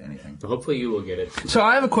attention to anything. So hopefully you will get it. So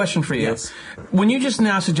I have a question for you. Yes. When you just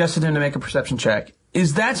now suggested him to make a perception check,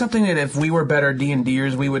 is that something that if we were better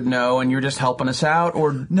D&Ders we would know and you're just helping us out?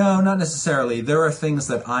 Or No, not necessarily. There are things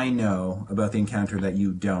that I know about the encounter that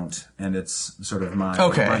you don't, and it's sort of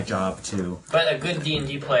my job to... But a good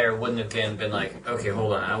D&D player wouldn't have been like, okay,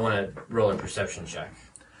 hold on, I want to roll a perception check.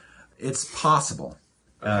 It's possible.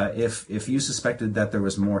 Okay. If you suspected that there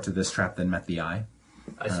was more to this trap than met the eye,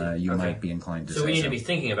 I see. you Okay. might be inclined to say So we need to be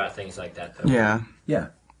thinking about things like that, though. yeah. Yeah.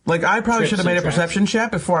 Like, I probably Trips should have made and a traps. perception check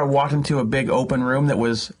before I walked into a big open room that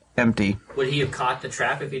was empty. Would he have caught the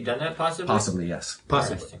trap if he'd done that, possibly? Possibly, yes.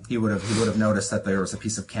 Possibly. Interesting. He would have noticed that there was a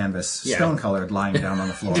piece of canvas, Yeah. stone-colored, lying down on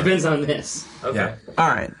the floor. Depends on this. Okay. Yeah. All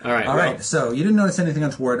right. All right. All well, right, so you didn't notice anything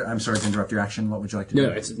untoward. I'm sorry to interrupt your action. What would you like to do?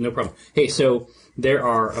 No, it's no problem. Hey, so there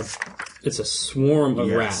are it's a swarm of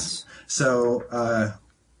rats. So,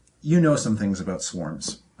 you know some things about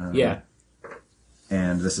swarms. Yeah.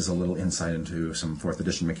 And this is a little insight into some 4th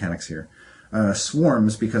edition mechanics here.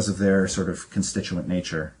 Swarms, because of their sort of constituent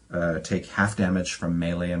nature, take half damage from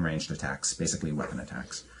melee and ranged attacks, basically weapon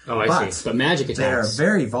attacks. Oh, I see. But magic attacks. They are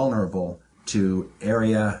very vulnerable to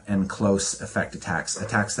area and close effect attacks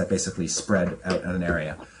that basically spread out in an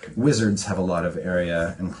area. Wizards have a lot of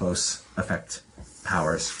area and close effect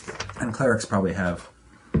powers, and clerics probably have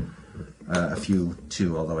a few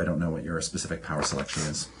too, although I don't know what your specific power selection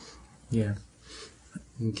is. Yeah.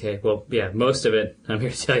 Okay, well, yeah, most of it, I'm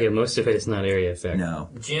here to tell you, most of it is not area effect. No.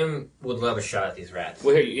 Jim would love a shot at these rats.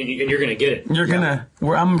 Well, here, and you're going to get it. You're gonna.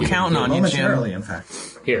 I'm counting on you, Momentarily, Jim. in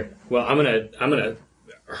fact. Here. Well, I'm gonna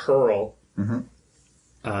hurl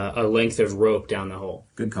a length of rope down the hole.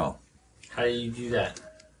 Good call. How do you do that?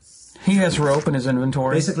 He has rope in his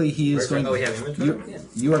inventory. Basically, he is going. Oh, we have inventory? Yeah.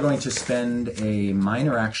 You are going to spend a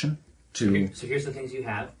minor action to. So here's the things you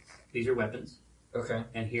have. These are weapons. Okay.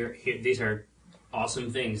 And here these are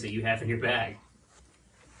awesome things that you have in your bag.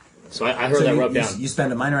 So I hurl that rope down. You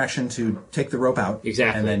spend a minor action to take the rope out.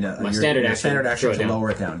 Exactly. And then My standard action, standard action throw it to down. lower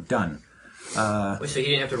it down. Done. Wait, so he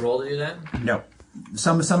didn't have to roll to do that? No.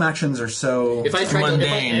 Some actions are so If I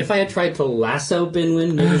Mundane. if I had tried to lasso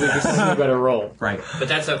Binwin, maybe we'd be thinking about a roll. right. But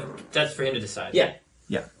that's for him to decide. Yeah.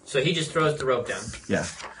 Yeah. So he just throws the rope down. Yeah.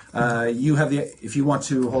 You have the. If you want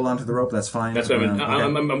to hold on to the rope, that's fine. That's what I mean. Okay.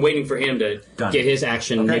 I'm waiting for him to Done. get his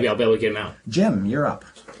action. Okay. Maybe I'll be able to get him out. Jim, you're up.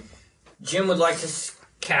 Jim would like to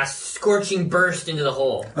cast Scorching Burst into the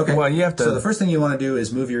hole. Okay. Well, you have to- So the first thing you want to do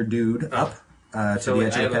is move your dude up to So the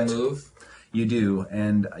edge I of the have a pit. move. You do,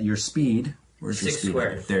 and your speed. Where's your 6 speed?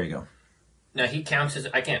 squares. There you go. Now he counts as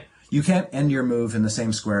I can't. You can't end your move in the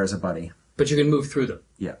same square as a buddy. But you can move through them.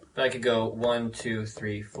 Yeah, But I could go 1, 2,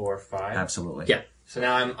 3, 4, 5. absolutely. Yeah. So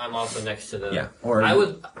now I'm also next to the. Yeah. Or I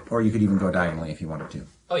would. Or you could even go diagonally if you wanted to.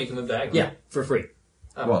 Oh, you can move diagonally. Yeah, for free.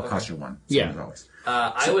 Oh, Well, it okay. costs you 1. Yeah. As always.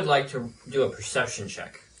 I would like to do a perception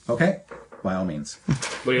check. Okay. By all means.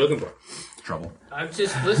 What are you looking for? Trouble. I'm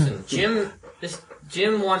just listen.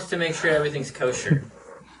 Jim wants to make sure everything's kosher.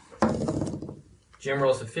 Jim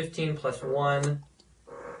rolls a 15 plus 1.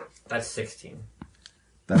 That's 16.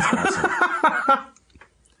 That's awesome.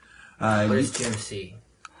 What does Jim see?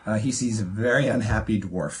 He sees a very unhappy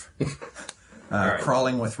dwarf All right.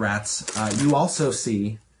 crawling with rats. You also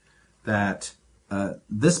see that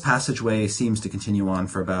This passageway seems to continue on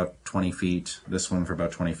for about 20 feet, this one for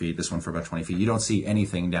about 20 feet, this one for about 20 feet. You don't see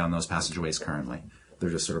anything down those passageways currently. They're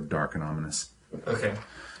just sort of dark and ominous. Okay.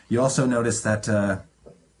 You also notice that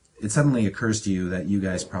it suddenly occurs to you that you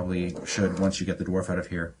guys probably should, once you get the dwarf out of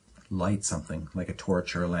here, light something, like a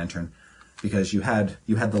torch or a lantern, because you had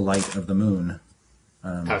the light of the moon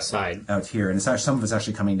outside out here, and some of it's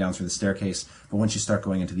actually coming down through the staircase, but once you start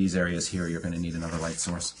going into these areas here, you're going to need another light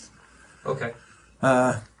source. Okay.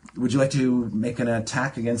 Would you like to make an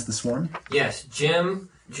attack against the swarm? Yes, Jim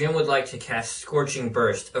would like to cast Scorching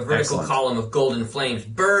Burst. A vertical Excellent. column of golden flames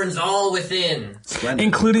burns all within. Splendid.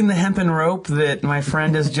 Including the hempen rope that my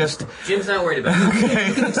friend has just... Jim's not worried about it.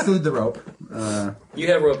 You can exclude the rope. you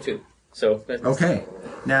have rope too, so that's Okay.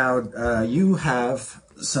 Now, you have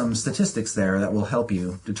some statistics there that will help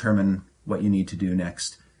you determine what you need to do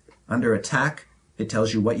next. Under attack, it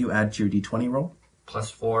tells you what you add to your d20 roll.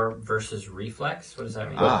 +4 versus reflex? What does that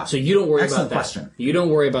mean? So you don't worry Excellent about that. question. You don't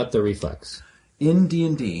worry about the reflex. In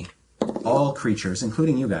D&D, all creatures,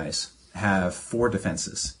 including you guys, have 4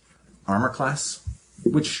 defenses. Armor class,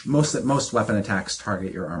 which most weapon attacks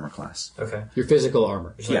target your armor class. Okay. Your physical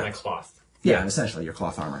armor. It's like my cloth. Yeah, essentially your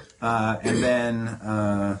cloth armor. And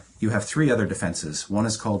then you have 3 other defenses. One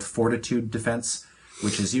is called Fortitude Defense,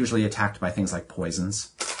 which is usually attacked by things like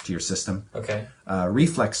poisons to your system. Okay.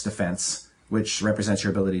 Reflex Defense, which represents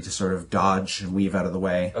your ability to sort of dodge and weave out of the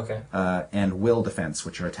way. Okay. And Will Defense,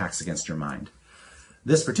 which are attacks against your mind.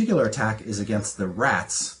 This particular attack is against the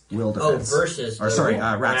rat's Will Defense. Versus rat's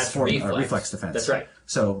reflex. reflex Defense. That's right.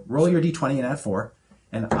 So roll your d20 and add 4,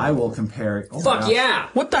 and I will compare... Oh, Fuck wow. yeah!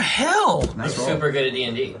 What the hell? Nice I'm roll. super good at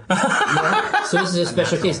D&D. So this is a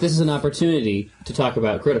special case. This is an opportunity to talk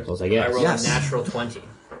about criticals, I I guess. rolled Yes. a natural 20.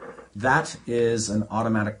 That is an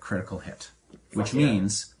automatic critical hit, which Fuck yeah.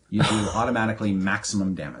 means you do automatically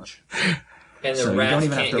maximum damage. And the So you don't rats even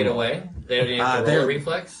have can't to get roll. away? They don't even have to roll a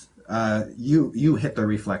reflex? You hit the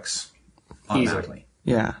reflex automatically.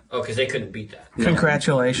 Yeah. Oh, because they couldn't beat that.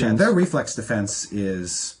 Congratulations. Their reflex defense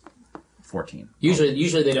is 14.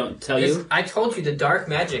 Usually they don't tell you. I told you the dark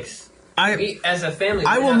magics. We, as a family,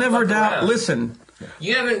 I we will have never fucked doubt. around. Listen,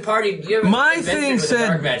 You haven't partied. You haven't my adventured thing with the dark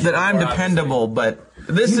said magic that I'm before, dependable, but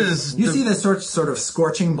this is... You see this sort of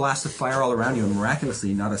scorching blast of fire all around you, and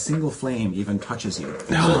miraculously, not a single flame even touches you.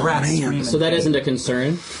 So the rats scream in So that pain. isn't a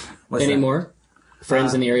concern What's that? anymore?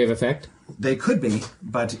 Friends in the area of effect? They could be,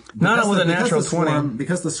 but Not because with a because natural the swarm, 20.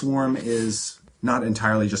 Because the swarm is not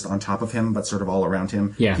entirely just on top of him, but sort of all around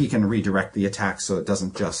him. Yeah. He can redirect the attack so it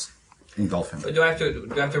doesn't just engulf him. But do I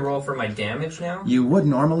have to roll for my damage now? You would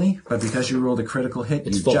normally, but because you rolled a critical hit,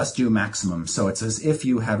 It's you full. just do maximum. So it's as if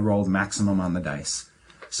you had rolled maximum on the dice.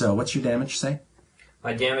 So what's your damage say?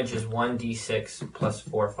 My damage is 1d6 plus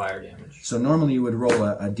 4 fire damage. So normally you would roll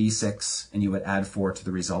a d6 and you would add 4 to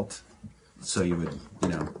the result. So you would,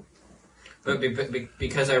 But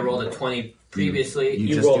because I rolled a 20 previously, You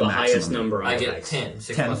You just roll do the maximum. highest number on I the get dice. 10.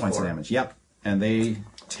 6 10 plus points 4. of damage. Yep. And they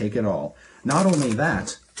take it all. Not only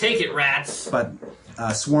that, Take it, rats! but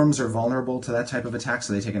swarms are vulnerable to that type of attack,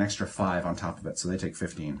 so they take an extra 5 on top of it. So they take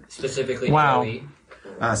 15. Specifically, Wow.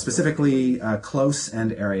 AoE. Specifically, close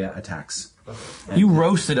and area attacks. You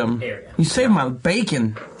roasted him. Area. You saved my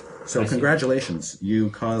bacon. So congratulations, you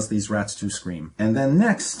caused these rats to scream. And then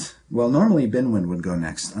next, well, normally Binwin would go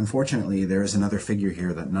next. Unfortunately, there is another figure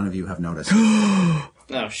here that none of you have noticed.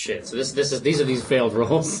 Oh shit! So these are these failed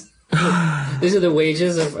rolls. These are the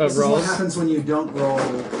wages of This is what rolls. happens when you don't roll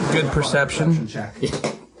Good perception. check.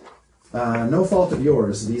 No fault of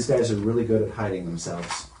yours. These guys are really good at hiding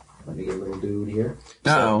themselves. Let me get a little dude here.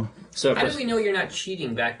 Uh-oh. So How do we know you're not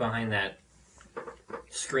cheating back behind that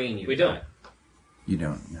screen you we don't. You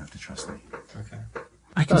don't. You have to trust me. Okay.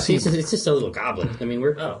 I can Oh, see, see. it's just a little goblin. I mean,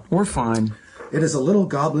 we're We're fine. It is a little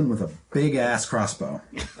goblin with a big ass crossbow,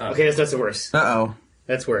 okay. That's worse. Uh-oh.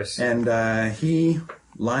 That's worse. and he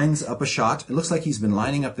lines up a shot. It looks like he's been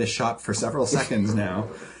lining up this shot for several seconds now,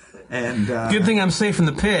 and Good thing I'm safe in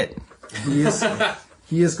the pit.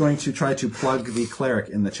 he is going to try to plug the cleric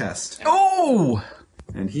in the chest, Oh!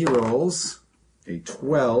 and he rolls a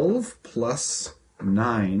 12 plus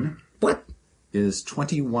 9 What? is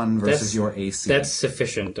 21 versus That's- your AC. That's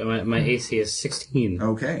sufficient. My AC is 16.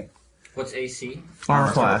 okay. What's AC?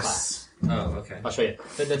 Armor class. Oh, okay. I'll show you.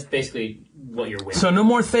 That's basically what you're winning. So no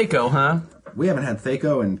more Thaco, huh? We haven't had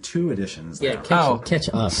Thaco in 2 editions. Yeah, now. catch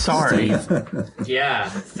up. Sorry. Yeah,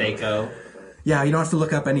 Thaco. Yeah, you don't have to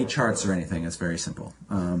look up any charts or anything. It's very simple.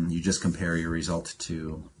 You just compare your result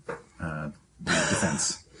to the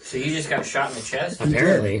defense. So you just got shot in the chest? He did,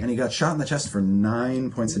 Apparently. and he got shot in the chest for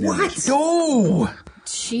 9 points of damage. Oh!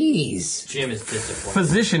 Jeez. Jim is disappointed.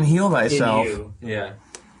 Physician, heal thyself. Yeah.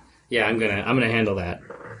 Yeah, I'm gonna handle that.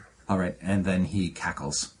 All right, and then he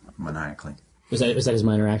cackles maniacally. Was that his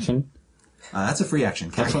minor action? That's a free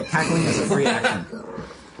action. Cackling is a free action.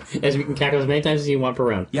 As we can cackle as many times as you want per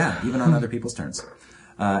round. Yeah, even on other people's turns.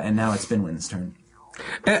 And now it's Binwin's turn.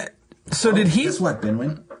 So did he... Guess what,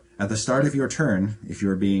 Binwin? At the start of your turn, if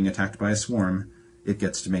you're being attacked by a swarm, it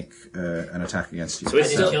gets to make an attack against you. So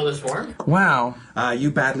it's still kill the swarm? Wow.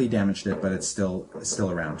 You badly damaged it, but it's still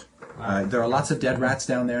around. There are lots of dead rats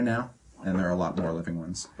down there now, and there are a lot more living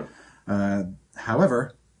ones.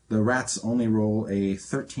 However, the rats only roll a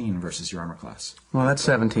 13 versus your armor class. Well, that's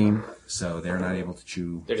 17. So they're not able to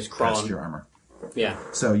chew They're just crawling past your armor. Yeah.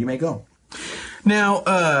 So you may go.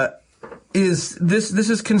 Now, is this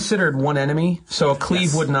is considered one enemy? So a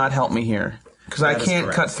cleave would not help me here. Because I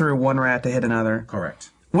can't cut through one rat to hit another. Correct.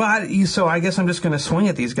 Well, so I guess I'm just going to swing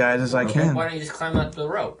at these guys as I can. Why don't you just climb up the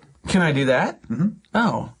rope? Can I do that? Mm-hmm.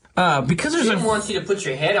 Oh. Because there's Jim wants you to put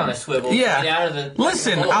your head on a swivel. Yeah. Get out of the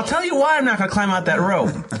Listen, hole. I'll tell you why I'm not going to climb out that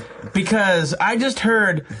rope. Because I just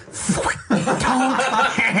heard...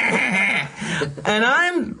 and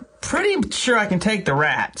I'm pretty sure I can take the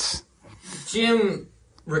rats. Jim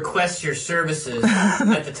requests your services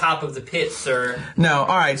at the top of the pit, sir. No,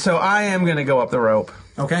 all right, so I am going to go up the rope.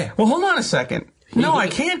 Okay. Well, hold on a second. No, I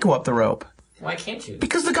can't go up the rope. Why can't you?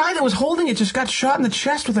 Because the guy that was holding it just got shot in the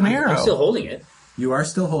chest with an arrow. I'm still holding it. You are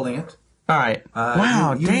still holding it. All right.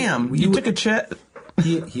 Wow, damn. You took a chest.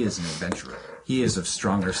 He is an adventurer. He is of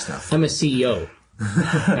stronger stuff. I'm a CEO.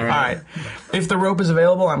 All right. If the rope is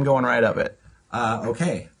available, I'm going right up it.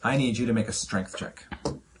 Okay. I need you to make a strength check.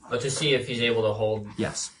 But to see if he's able to hold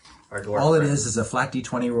Yes. our dwarf. All it friend. is a flat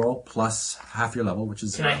d20 roll plus half your level, which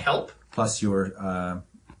is Can I help? plus your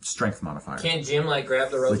strength modifier, Can't Jim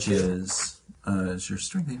grab the rope? which too? is your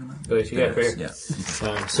strength even? Wait, you got There it is, fair.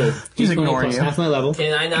 yeah. So He's D20 ignoring plus you. half my level.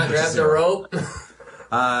 Can I not grab the rope?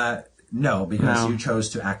 No, because No. you chose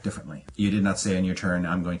to act differently. You did not say in your turn,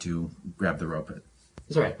 I'm going to grab the rope.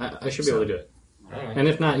 It's all right. I should be able to do it. Right. And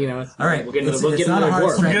if not, All right. we'll get It's another not a hard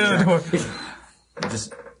dwarf. strength Yeah. check.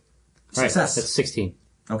 Just All right, success. that's 16.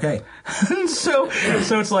 Okay. so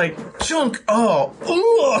it's like, chunk. Oh.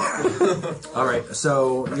 Ooh. All right.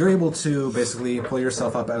 So you're able to basically pull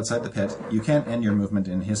yourself up outside the pit. You can't end your movement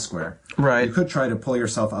in his square. Right. You could try to pull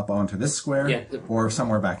yourself up onto this square Yeah. or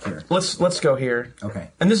somewhere back here. Let's go here. Okay.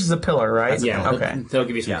 And this is the pillar, right? Yeah. Okay. They'll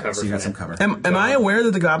give you some Yeah, cover. so you for got some that. cover. Am I aware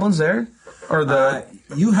that the goblin's there? Or the...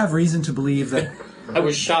 You have reason to believe that... I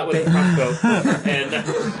was shot with a crossbow, and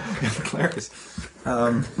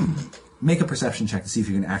Make a perception check to see if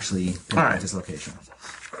you can actually pinpoint All right. his location.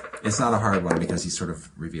 It's not a hard one because he sort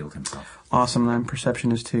of revealed himself. Awesome, then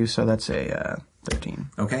perception is 2, so that's a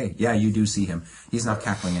 13. Okay, yeah, you do see him. He's not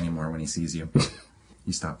cackling anymore when he sees you.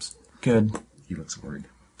 He stops. Good. He looks worried.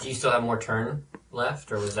 Do you still have more turn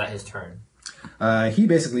left, or was that his turn? He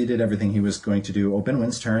basically did everything he was going to do. Oh,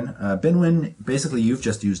 Binwin's turn. Binwin, basically you've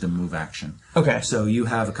just used a move action. Okay. So you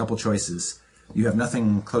have a couple choices. You have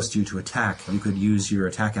nothing close to you to attack. You could use your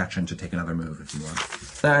attack action to take another move if you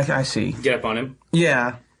want. I see. get up on him.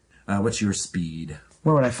 Yeah. What's your speed?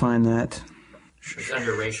 Where would I find that? It's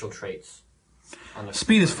under racial traits.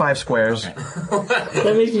 Speed is 5 squares. Okay.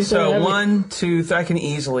 That makes me so So happy. 1, 2, 3. I can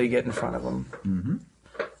easily get in front of him. Mm-hmm.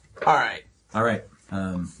 All right. All right.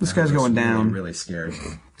 This guy's going down. Really, really scared.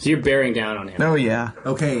 So you're bearing down on him. Oh, yeah.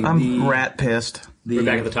 Okay. I'm rat pissed. We're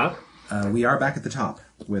back at the top? We are back at the top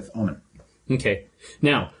with Omen. Okay.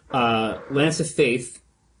 Now, Lance of Faith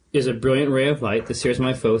is a brilliant ray of light that sears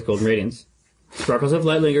my foe with golden radiance. Sparkles of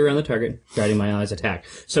light linger around the target, guiding my ally's attack.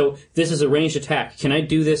 So this is a ranged attack. Can I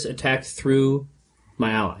do this attack through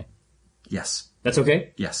my ally? Yes. That's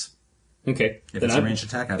okay? Yes. Okay. If it's a ranged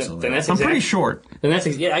attack, absolutely. Then that's I'm exact- pretty short. Then that's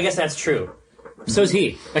yeah. I guess that's true. So is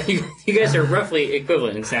he. You guys are roughly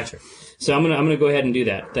equivalent in stature. So I'm gonna go ahead and do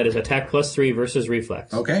that. That is attack +3 versus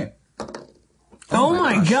reflex. Okay. Oh,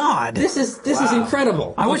 my God. This is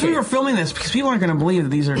incredible. I wish Okay. we were filming this because people aren't going to believe that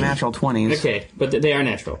these are natural 20s. Okay, but they are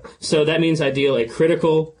natural. So that means I deal a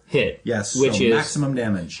critical hit. Yes. Which so is maximum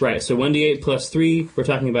damage. right. So 1d8 +3. We're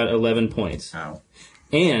talking about 11 points. Ow.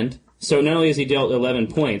 And so not only has he dealt 11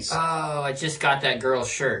 points. Oh, I just got that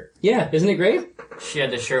girl's shirt. Yeah, isn't it great? She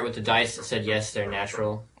had the shirt with the dice that said, yes, they're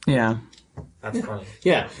natural. Yeah. That's funny.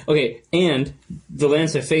 Yeah. Okay. And the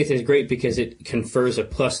Lance of Faith is great because it confers a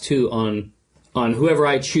 +2 on whoever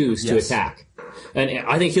I choose to Yes. attack. And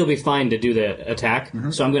I think he'll be fine to do the attack.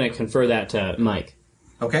 So I'm going to confer that to Mike.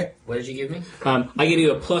 Okay. What did you give me? I give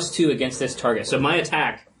you a +2 against this target. So my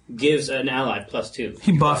attack gives an ally +2.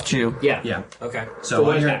 He buffed you. Yeah. Yeah. Okay. So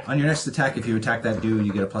on your next attack, if you attack that dude,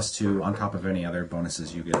 you get a +2 on top of any other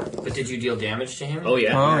bonuses you get. But did you deal damage to him? Oh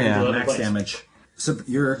yeah. Oh yeah. Max damage. So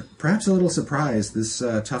you're perhaps a little surprised. This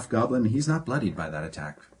tough goblin, he's not bloodied by that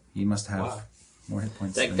attack. He must have more hit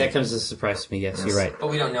points. That comes as a surprise to me. Yes, you're right. But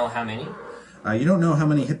we don't know how many. You don't know how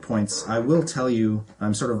many hit points. I will tell you.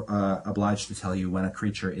 I'm sort of obliged to tell you when a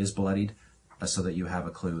creature is bloodied, so that you have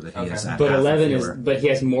a clue that he is at. But half 11 or is. fewer. But he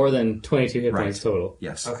has more than 22 hit Right. points total.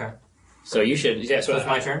 Yes. Okay. So you should. Yeah. So it's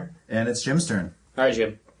my turn? And it's Jim's turn. All right,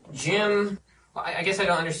 Jim. Jim, I guess I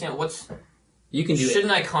don't understand. You can do it.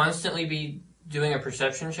 Shouldn't I constantly be doing a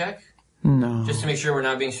perception check? No. Just to make sure we're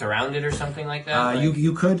not being surrounded or something like that?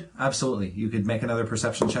 You could, absolutely. You could make another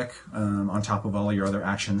perception check on top of all your other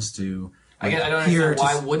actions to... I guess I don't understand.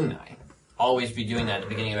 Why wouldn't I always be doing that at the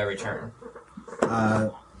beginning of every turn?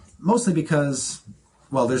 Mostly because,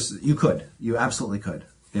 well, you could. You absolutely could.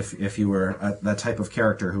 If you were that type of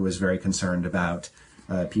character who was very concerned about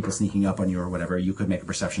people sneaking up on you or whatever, you could make a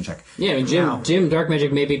perception check. Yeah, I mean, Jim Dark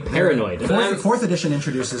Magic may be paranoid. Fourth edition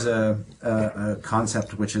introduces a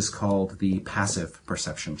concept which is called the passive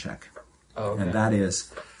perception check. Oh, okay. And that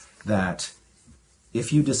is that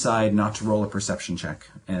if you decide not to roll a perception check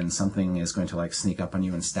and something is going to sneak up on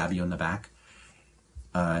you and stab you in the back,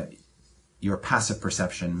 your passive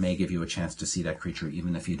perception may give you a chance to see that creature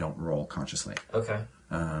even if you don't roll consciously. Okay.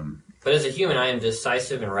 But as a human, I am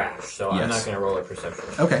decisive and rash, so I'm not going to roll a perception.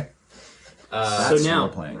 Okay. So now,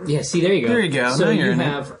 role-playing. yeah, see, there you go. There you go. So Now you you're in it.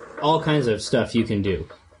 have all kinds of stuff you can do.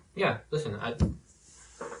 Yeah, listen,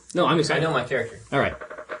 No, I'm I excited. know my character. All right.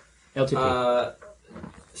 L2P.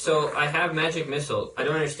 So I have Magic Missile. I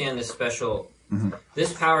don't understand this special. Mm-hmm.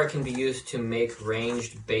 This power can be used to make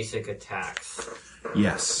ranged basic attacks.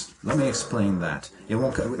 Yes. Let me explain that. It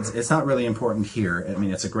won't. It's not really important here. I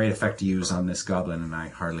mean, it's a great effect to use on this goblin, and I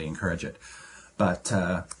hardly encourage it. But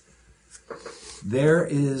there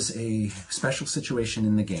is a special situation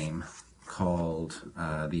in the game called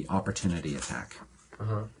the opportunity attack.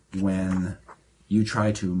 Uh-huh. When you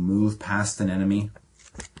try to move past an enemy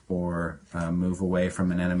or move away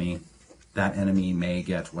from an enemy, that enemy may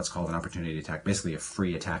get what's called an opportunity attack, basically a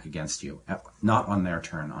free attack against you, not on their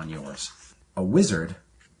turn, on yours. A wizard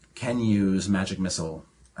can use Magic Missile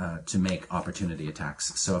to make opportunity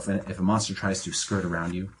attacks. So if a monster tries to skirt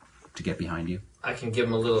around you to get behind you, I can give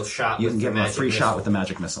him a little shot. you with can give the him a Magic free Missile. shot with the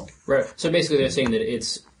Magic Missile. Right. So basically, they're saying that it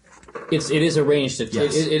is a ranged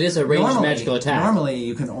Yes. it is a ranged magical attack. Normally,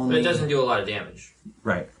 you can only... But it doesn't do a lot of damage.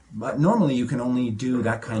 Right. But normally, you can only do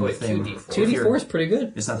that kind of thing... 2d4. 2d4 is pretty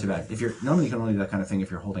good. It's not too bad. Normally, you can only do that kind of thing if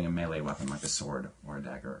you're holding a melee weapon, like a sword or a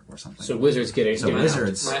dagger or something. So wizards get it. So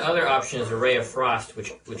wizards... My other option is a Ray of Frost,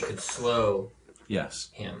 which could slow Yes.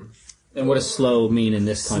 him. And what does slow mean in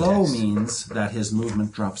this context? Slow means that his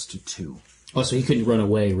movement drops to 2. Oh, so he couldn't run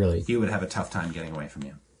away, really. He would have a tough time getting away from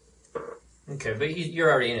you. Okay, but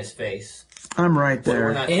you're already in his face. I'm right We're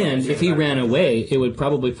there. not And if he about ran away, it would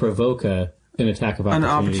probably provoke an attack of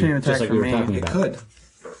opportunity. opportunity attack just like we for were me. talking It about. could. Okay,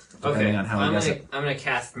 depending on how he I'm does gonna it. I'm gonna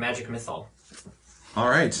cast Magic Missile. All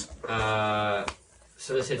right.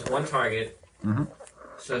 So this hits one target. Mm-hmm.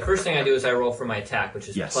 So the first thing I do is I roll for my attack, which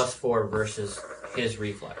is Yes. +4 versus his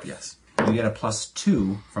reflex. Yes. You get a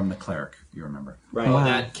 +2 from the cleric, you remember. Right. Oh,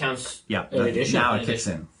 that counts. Yeah. In addition? Now In it kicks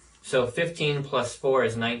in. So 15 plus 4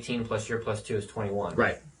 is 19, plus your +2 is 21.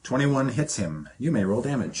 Right. 21 hits him. You may roll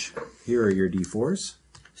damage. Here are your d4s.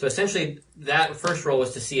 So essentially, that first roll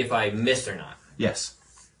was to see if I missed or not. Yes.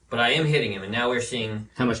 But I am hitting him, and now we're seeing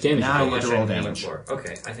How much damage? Now how you much get to roll I'm hitting damage. for.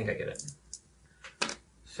 Okay, I think I get it.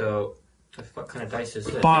 So, what kind of dice is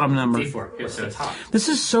this? Bottom number. D4. What's the top? This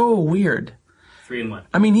is so weird. 3 and 1.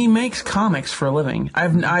 I mean, he makes comics for a living.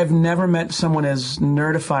 I've never met someone as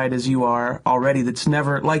nerdified as you are already. That's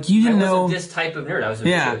never you I didn't know. wasn't this type of nerd. I was a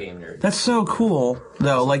Yeah, video game nerd. that's so cool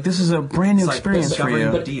though. Like this is a brand new It's like experience for discovering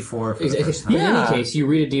you. the d4 for the first time. In Yeah. any case, you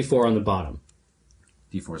read a D4 on the bottom.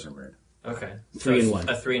 d4s are weird. Okay. 3 and it's 1.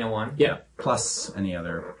 A 3 and a 1? Yeah. Plus any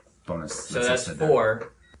other bonus. So that's listed there.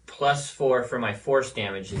 4. Plus 4 for my force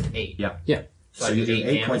damage is 8. Yeah. Yeah. So, So I you do 8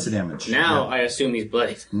 damage. points of damage. Now Yeah. I assume he's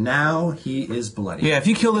bloody. Now he is bloody. Yeah, if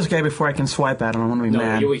you kill this guy before I can swipe at him, I'm gonna be No,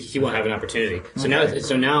 mad. he won't have an opportunity. So now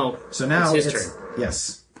So now it's his turn.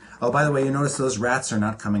 Yes. Oh, by the way, you notice those rats are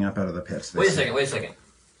not coming up out of the pit. Wait a second.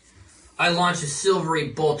 I launch a silvery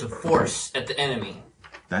bolt of force at the enemy.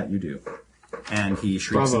 That you do. And he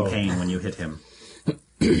shrieks Bravo. in pain when you hit him.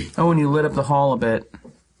 Oh, when you lit up the hall a bit,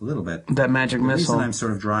 A little bit. that magic The missile. reason I'm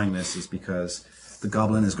sort of drawing this is because the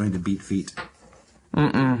goblin is going to beat feet.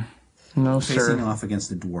 No, Facing sir. off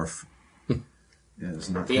against a dwarf is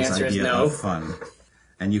not The his answer is idea no. of fun.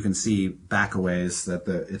 and you can see back a ways that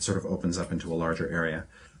it sort of opens up into a larger area.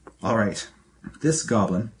 All right. This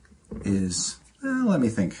goblin is, let me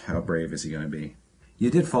think, how brave is he going to be?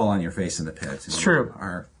 You did fall on your face in the pit. It's true.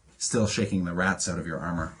 Are still shaking the rats out of your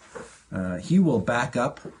armor. He will back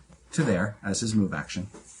up to there as his move action.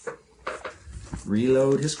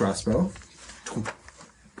 Reload his crossbow.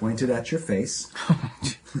 Point it at your face.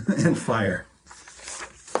 And fire.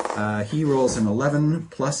 He rolls an 11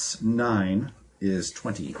 plus 9 is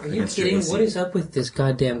 20. Are you kidding? What is up with this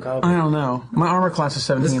goddamn goblin? I don't know. My armor class is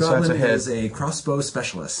 17, this so that's a hit. This goblin is a crossbow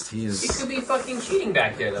specialist. He could be fucking cheating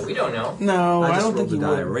back there, though. We don't know. No, I don't think he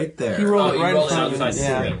would. Right there. He rolled it right in front outside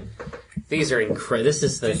the screen. These are incredible. This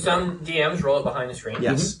is Do some DMs roll it behind the screen?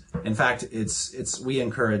 Yes. Mm-hmm. In fact, we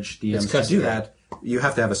encourage DMs to do that. You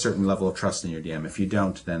have to have a certain level of trust in your DM. If you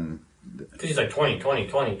don't, then... Because he's like 20, 20,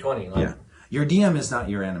 20, 20. Like... Yeah. Your DM is not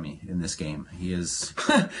your enemy in this game. He is...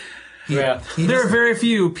 There are very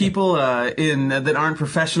few people that aren't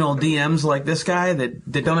professional DMs like this guy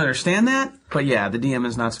that don't understand that. But yeah, the DM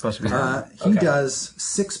is not supposed to be. He does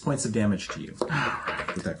 6 points of damage to you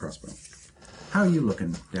with that crossbow. How are you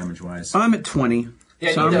looking damage-wise? I'm at 20.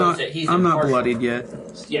 Yeah, so I'm not bloodied yet.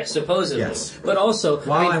 Yeah, supposedly. Yes. But also,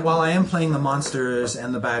 while I am playing the monsters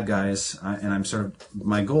and the bad guys, and I'm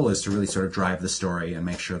my goal is to really sort of drive the story and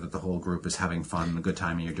make sure that the whole group is having fun and a good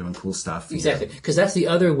time and you're doing cool stuff. Exactly, because that's the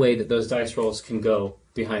other way that those dice rolls can go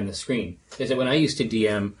behind the screen. Is that when I used to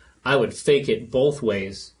DM, I would fake it both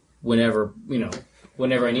ways whenever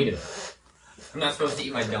I needed it. I'm not supposed to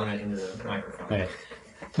eat my donut into the microphone. Right.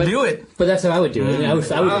 Do it. But that's how I would do it.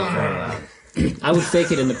 I would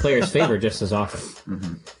fake it in the player's favor just as often.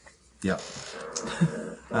 Mm-hmm. Yep.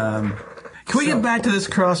 Can we get back to this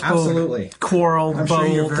crossbow absolutely. Quarrel I'm bolt sure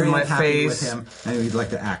you're very in my happy face? With him, and you'd like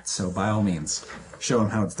to act, so by all means, show him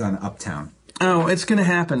how it's done uptown. Oh, it's going to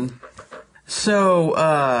happen. So,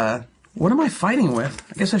 what am I fighting with?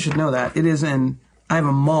 I guess I should know that. I have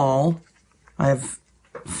a maul. I have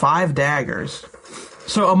 5 daggers.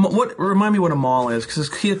 So, remind me what a maul is, because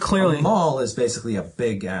clearly... A maul is basically a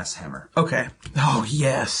big-ass hammer. Okay. Oh,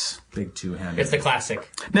 yes. Big two-handed. It's the classic.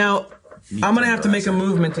 Now, I'm going to have to make a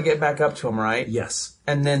movement to get back up to him, right? Yes.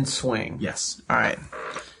 And then swing. Yes. All right.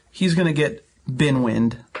 He's going to get bin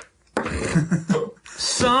wind.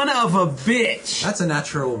 Son of a bitch! That's a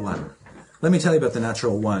natural 1. Let me tell you about the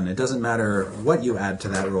natural 1. It doesn't matter what you add to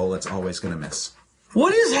that roll, it's always going to miss.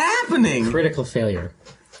 What is happening? Critical failure.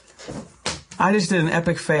 I just did an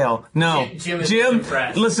epic fail. No. Jim,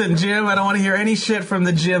 listen, Jim, I don't want to hear any shit from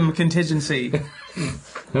the Jim contingency.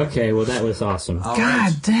 Okay, well, that was awesome. All God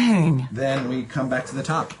right. dang. Then we come back to the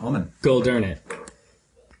top. Omen. Go darn it.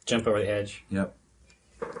 Jump over the edge. Yep.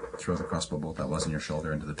 Throw the crossbow bolt that was in your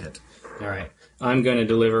shoulder into the pit. All right. I'm going to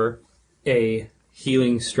deliver a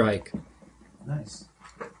healing strike. Nice.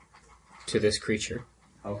 To this creature.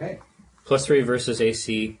 Okay. +3 versus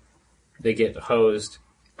AC. They get hosed,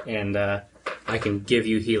 and I can give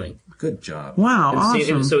you healing. Good job. Wow, and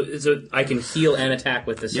awesome. So I can heal and attack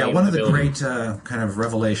with the same Yeah, one of the ability. great kind of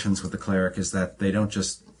revelations with the cleric is that they don't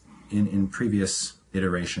just... In previous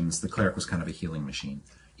iterations, the cleric was kind of a healing machine.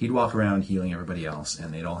 He'd walk around healing everybody else,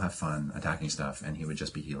 and they'd all have fun attacking stuff, and he would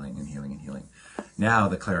just be healing and healing and healing. Now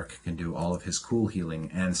the cleric can do all of his cool healing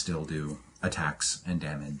and still do attacks and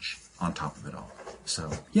damage on top of it all.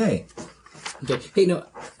 So, yay! Okay. Hey, no,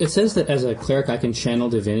 it says that as a cleric I can channel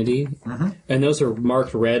divinity, and those are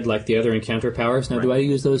marked red like the other encounter powers. Now, do I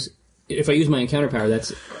use those? If I use my encounter power,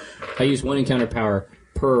 I use 1 encounter power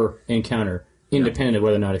per encounter, independent of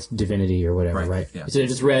whether or not it's divinity or whatever, right? Yeah. So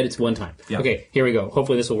it's red, it's 1 time. Yeah. Okay, here we go.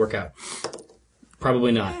 Hopefully this will work out.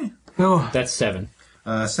 Probably not. Oh. That's 7.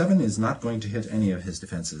 7 is not going to hit any of his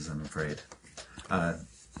defenses, I'm afraid.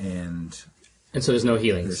 And so there's no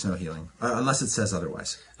healing. There's no healing. Unless it says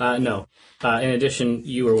otherwise. No. In addition,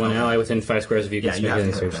 you were 1 ally within 5 squares of you can spend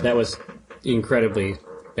healing surge. That was incredibly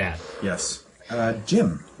bad. Yes.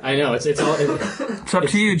 Jim. I know, it's all... It's up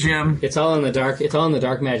to you, Jim. It's all in the dark. It's all in the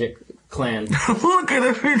dark magic clan. Look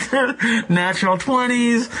at it. Natural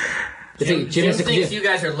 20s. Jim thinks you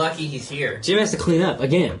guys are lucky he's here. Jim has to clean up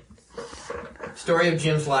again. Story of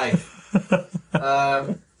Jim's life.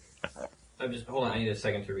 Hold on, I need a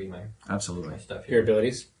second to read my stuff here. Your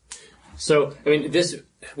abilities. So, I mean,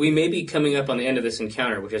 we may be coming up on the end of this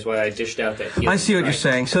encounter, which is why I dished out that healing. I see what you're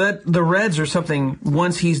saying. So that the reds are something,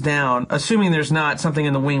 once he's down, assuming there's not something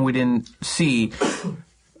in the wing we didn't see,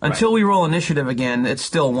 until we roll initiative again, it's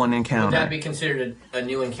still 1 encounter. Would that be considered a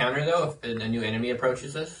new encounter, though, if a new enemy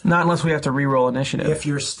approaches us? Not unless we have to re-roll initiative. If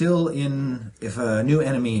a new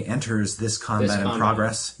enemy enters this combat in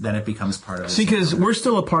progress, then it becomes part of it. See, because we're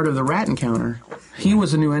still a part of the rat encounter. He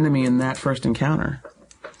was a new enemy in that first encounter.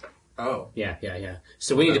 Oh. Yeah.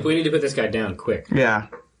 So we need to put this guy down quick. Yeah.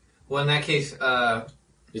 Well, in that case,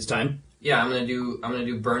 it's time. Yeah, I'm gonna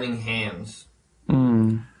do burning hands.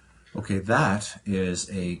 Okay, that is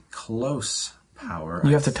a close power.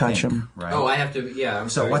 You have to touch him, right? Oh, I have to. Yeah. I'm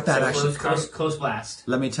sorry. What that actually close blast.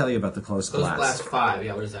 Let me tell you about the close blast. Close blast 5.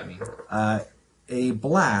 Yeah. What does that mean? A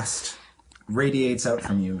blast radiates out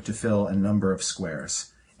from you to fill a number of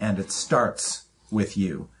squares, and it starts with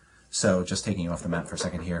you. So, just taking you off the map for a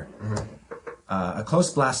second here. A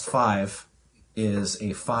close blast 5 is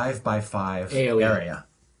a 5x5 AOE. area,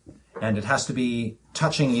 and it has to be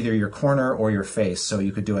touching either your corner or your face. So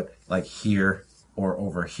you could do it like here or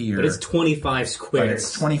over here. But it's 25 squares. But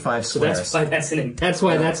it's 25 squares. So that's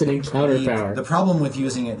why that's an encounter power. The problem with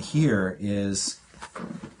using it here is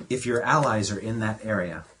if your allies are in that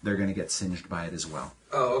area, they're going to get singed by it as well.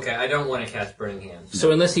 Oh, okay. I don't want to cast burning hands.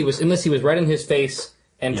 So unless he was right in his face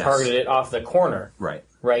and targeted it off the corner,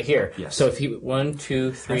 right here. Yes. So if he 1,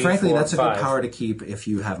 2, 3, and frankly, 4, that's 5. a good power to keep if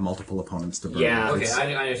you have multiple opponents to burn. Yeah. Okay,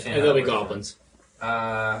 I understand. And they'll be goblins.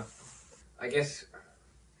 I guess.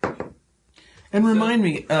 And remind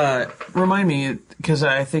me, because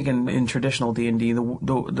I think in traditional D&D,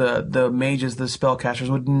 the mages, the spellcasters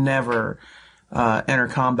would never enter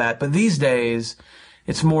combat. But these days,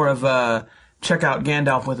 it's more of a check out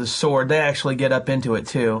Gandalf with his sword. They actually get up into it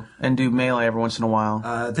too and do melee every once in a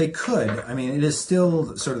while. They could. I mean, it is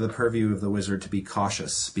still sort of the purview of the wizard to be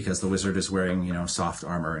cautious because the wizard is wearing, soft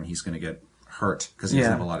armor and he's going to get hurt because he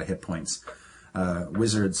doesn't have a lot of hit points.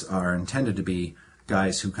 Wizards are intended to be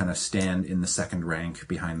guys who kind of stand in the second rank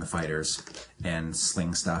behind the fighters and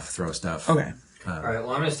sling stuff, throw stuff. Okay. All right.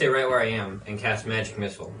 Well, I'm going to stay right where I am and cast Magic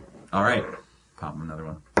Missile. All right. Pop him another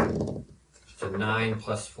one. So 9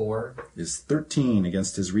 plus 4 is 13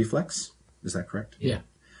 against his reflex. Is that correct? Yeah.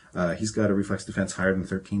 He's got a reflex defense higher than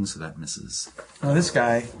 13, so that misses. Oh, this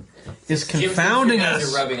guy is confounding us.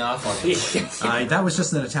 You're rubbing off on him. That was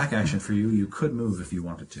just an attack action for you. You could move if you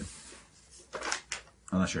wanted to.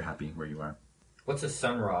 Unless you're happy where you are. What's a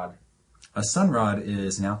sunrod? A sunrod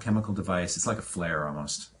is an alchemical device. It's like a flare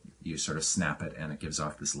almost. You sort of snap it and it gives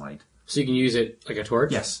off this light. So you can use it like a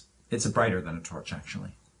torch? Yes. It's brighter than a torch,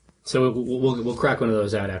 actually. So we'll crack one of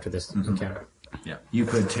those out after this encounter. Yeah. You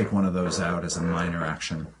could take one of those out as a minor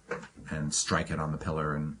action and strike it on the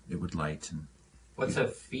pillar and it would light. And what's a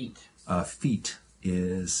feat? A feat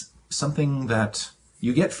is something that...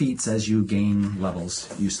 You get feats as you gain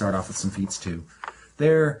levels. You start off with some feats too.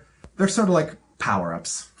 They're sort of like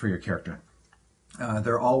power-ups for your character.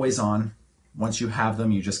 They're always on. Once you have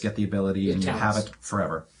them, you just get the ability and you have it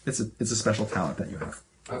forever. It's a special talent that you have.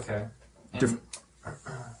 Okay.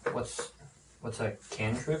 What's a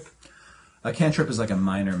cantrip? A cantrip is like a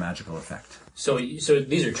minor magical effect. So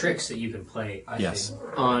these are tricks that you can play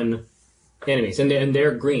on enemies, and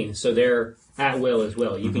they're green, so they're at will as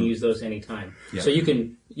well. You can use those anytime. Yeah. So you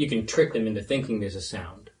can trick them into thinking there's a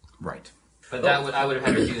sound. Right. But I would have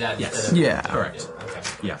had to do that instead of... Correct. Okay.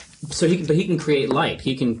 Yeah. So he can create light.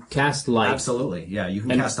 He can cast light. Absolutely. Yeah, you can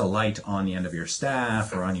cast a light on the end of your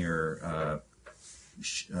staff or on your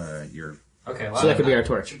Okay, well, so that could be our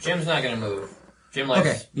torch. Jim's not going to move. Jim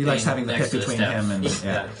likes he likes having the pit between him and...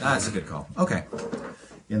 Yeah. That's a good call. Okay.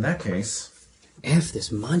 In that case... F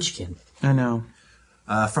this munchkin. I know.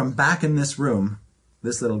 From back in this room,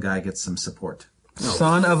 this little guy gets some support.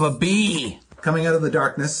 Son of a bee! Coming out of the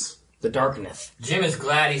darkness... The darkness. Jim is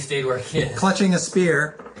glad he stayed where he is. Clutching a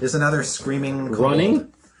spear is another screaming cold.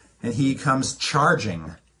 Running? And he comes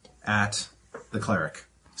charging at the cleric.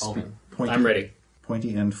 I'm ready.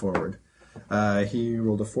 Pointy end forward. He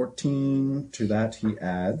rolled a 14. To that, he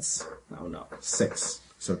adds... Oh, no. 6.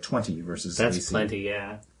 So 20 versus That's AC. plenty,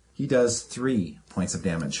 yeah. He does 3 points of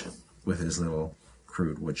damage with his little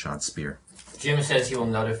crude woodshot spear. Jim says he will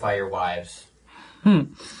notify your wives.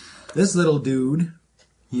 This little dude,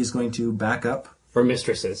 he's going to back up. Or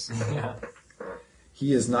mistresses. Yeah.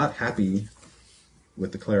 He is not happy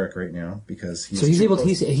with the cleric right now because he's... So he's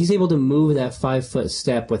able to move that 5-foot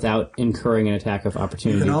step without incurring an attack of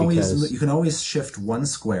opportunity. You can always shift one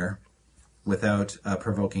square without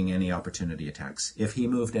provoking any opportunity attacks. If he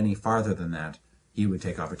moved any farther than that, he would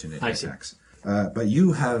take opportunity attacks. But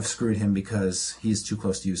you have screwed him because he's too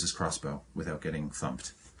close to use his crossbow without getting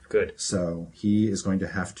thumped. Good. So he is going to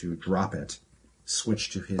have to drop it, switch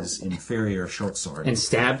to his inferior short sword. And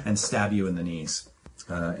stab you in the knees.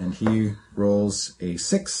 And he rolls a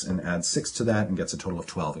 6 and adds 6 to that and gets a total of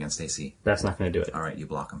 12 against AC. That's not going to do it. All right, you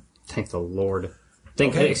block him. Thank the Lord.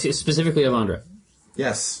 Specifically Avandra.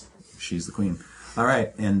 Yes, she's the queen. All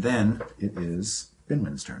right, and then it is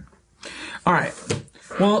Binwin's turn. All right.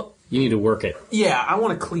 Well, You need to work it. Yeah, I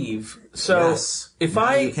want to cleave. So if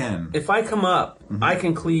I come up, I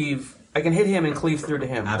can cleave. I can hit him and cleave through to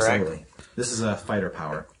him. Absolutely. Correct? This is a fighter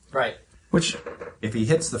power. Right. Which, if he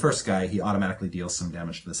hits the first guy, he automatically deals some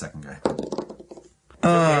damage to the second guy.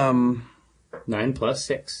 9 plus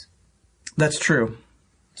 6. That's true.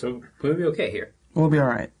 So we'll be okay here. We'll be all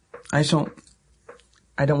right. I don't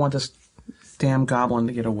want this damn goblin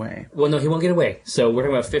to get away. Well, no, he won't get away. So we're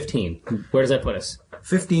talking about 15. Where does that put us?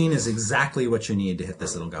 15 is exactly what you need to hit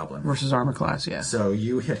this little goblin. Versus armor class, yeah. So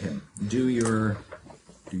you hit him. Do your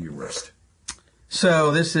worst.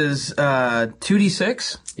 So this is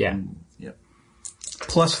 2d6. Yeah. Yep.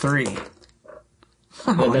 Plus 3.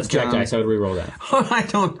 That's jacked dice. I would re-roll that. I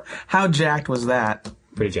don't... How jacked was that?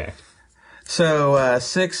 Pretty jacked. So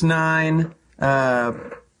 6, 9,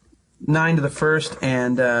 9 to the first,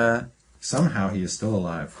 and... Somehow he is still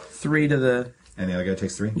alive. 3 to the... And the other guy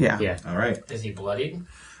takes 3? Yeah. Yeah. All right. Is he bloodied?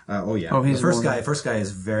 Oh, yeah. Oh, he's the first guy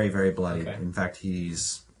is very, very bloody. Okay. In fact,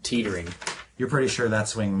 he's... Teetering. You're pretty sure that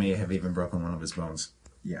swing may have even broken one of his bones.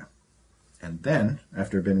 Yeah. And then,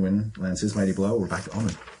 after Binwin lands his mighty blow, we're back to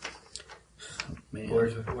Omen. Man.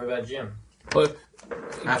 What about Jim? Well,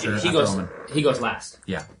 After Omen. He goes last.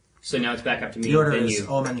 Yeah. So now it's back up to me. The order then is you.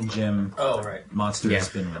 Omen, Jim, Oh, right. Monster, Yeah.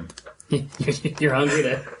 Binwin. You're hungry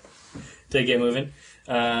to get moving.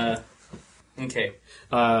 Okay.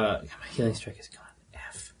 My healing strike is gone.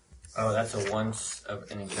 F. Oh, that's a once of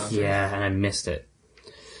an encounter. Yeah, and I missed it.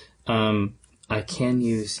 I can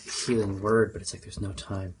use healing word, but it's like there's no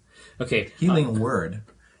time. Okay. Healing word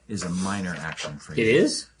is a minor action for you. It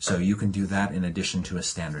is? So you can do that in addition to a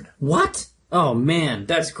standard. What? Oh man,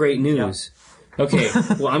 that's great news. Okay,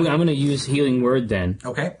 well I'm going to use healing word then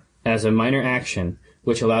Okay. as a minor action,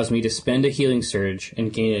 which allows me to spend a healing surge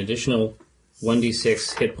and gain an additional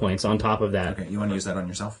 1d6 hit points on top of that. Okay, you want to use that on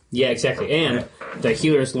yourself? Yeah, exactly. And the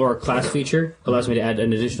healer's lore class feature allows me to add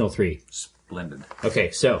an additional 3. Splendid.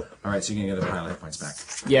 Okay, so All right, so you can get a pile of hit points back.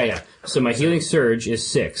 yeah. So my healing surge is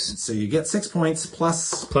 6 So you get 6 points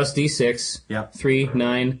plus plus d6. Yep. 3,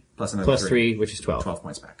 9 Plus another plus 3. 3, which is 12. 12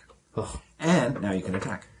 points back. Oh, And now you can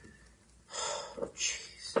attack.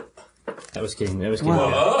 that was getting bad.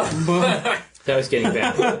 That was getting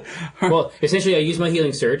bad. Well, essentially, I use my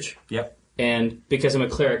healing surge. Yep. And because I'm a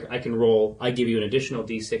cleric, I can roll. I give you an additional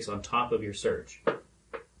d6 on top of your surge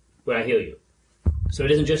when I heal you. So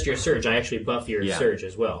it isn't just your surge. I actually buff your surge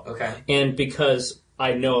as well. Okay. And because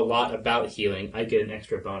I know a lot about healing, I get an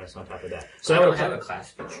extra bonus on top of that. So I that don't would have a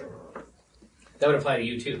class feature. That would apply to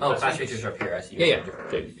you too. Oh, class features are up here. I see. Yeah.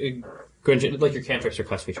 Like your cantrips are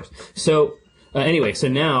class features. So anyway, so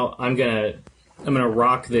now I'm gonna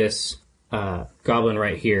rock this goblin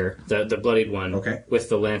right here, the bloodied one, with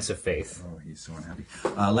the Lance of Faith. Oh, he's so unhappy.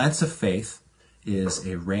 Lance of Faith is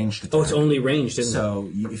a ranged attack. Oh, it's only ranged, isn't it? So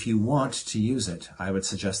if you want to use it, I would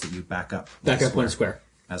suggest that you back up. Back up 1 square.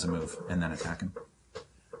 As a move, and then attack him.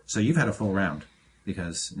 So you've had a full round,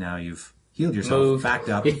 because now you've healed yourself, Move. backed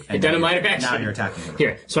up, and Done a minor action. now you're attacking him.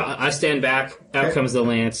 Here, so I stand back, out comes the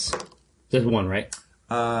lance. There's 1, right?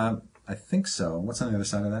 I think so. What's on the other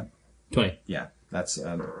side of that? 20. Yeah, that's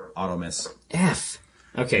an auto miss. F.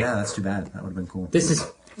 Okay. Yeah, that's too bad. That would have been cool.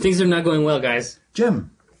 Things are not going well, guys. Jim.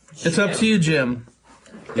 It's up to you, Jim.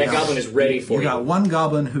 That goblin is ready for you. You got one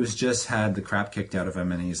goblin who's just had the crap kicked out of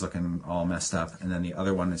him, and he's looking all messed up, and then the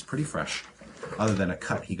other one is pretty fresh, other than a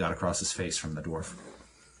cut he got across his face from the dwarf.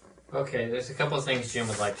 Okay, there's a couple of things Jim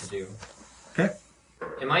would like to do. Okay.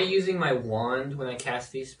 Am I using my wand when I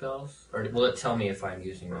cast these spells? Or will it tell me if I'm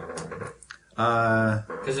using my wand?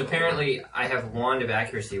 Because apparently I have Wand of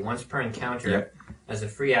Accuracy. Once per encounter, Yep. as a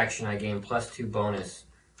free action, I gain +2 bonus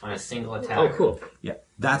on a single attack. Oh, cool. Yeah,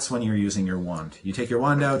 that's when you're using your wand. You take your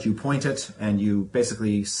wand out, you point it, and you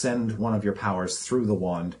basically send one of your powers through the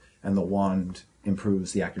wand, and the wand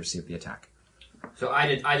improves the accuracy of the attack. So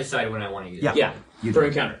I decide when I want to use Yeah. it. Yeah, You for do.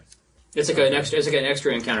 encounter. It's like an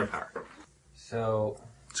extra encounter power. So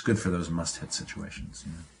It's good for those must-hit situations.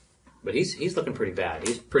 You know? But he's looking pretty bad.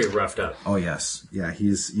 He's pretty roughed up. Oh, yes. Yeah,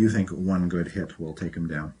 you think one good hit will take him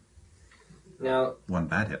down. now One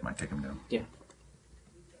bad hit might take him down. Yeah.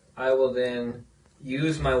 I will then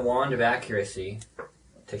use my Wand of Accuracy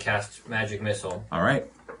to cast Magic Missile All right.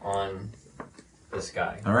 on this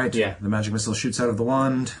guy. All right. Yeah. The magic missile shoots out of the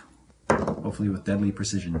wand, hopefully with deadly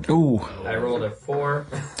precision. Ooh. I rolled a 4.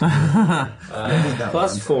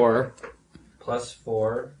 +4,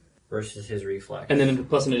 +4 versus his reflex. and then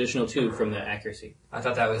plus an additional 2 from the accuracy. I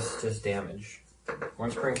thought that was just damage.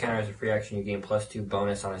 Once per encounter as a free action, you gain +2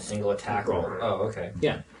 bonus on a single attack roll. Oh, okay.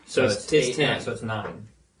 Yeah. So it's 8, 10. So it's 9.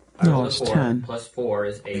 No, rolled a it's 4. 10. +4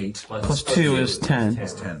 is 8. Plus 2 is 10.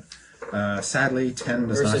 It's 10. Sadly, 10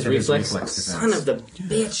 does not Versus hit his reflex. reflex defense. Son of the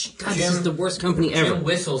bitch. God, this is the worst company ever. Jim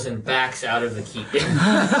whistles and backs out of the keep.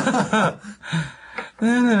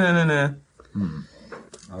 No.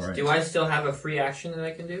 All right. Do I still have a free action that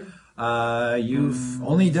I can do? You've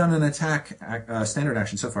only done an attack standard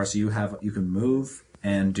action so far, so you can move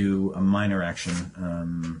and do a minor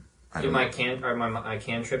action. My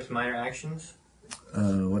cantrips minor actions?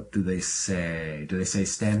 What do they say? Do they say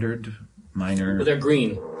standard, minor? Well, they're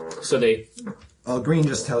green, so they... Green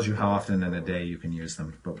just tells you how often in a day you can use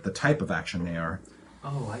them, but the type of action they are.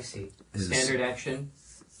 Oh, I see. Standard action,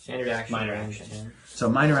 minor action. action. So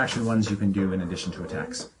minor action ones you can do in addition to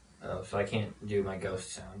attacks. Oh, so I can't do my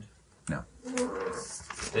ghost sound. No.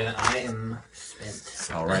 Then I am spent.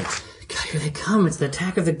 All right. God, here they come. It's the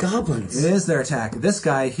attack of the goblins. It is their attack. This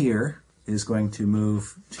guy here is going to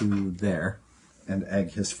move to there and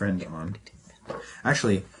egg his friend on.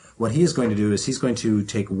 Actually, what he is going to do is he's going to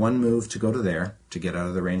take one move to go to there to get out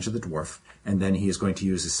of the range of the dwarf, and then he is going to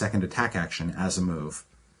use his second attack action as a move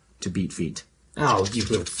to beat feet. Oh, you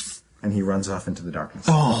little... And he runs off into the darkness.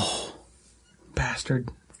 Oh, bastard.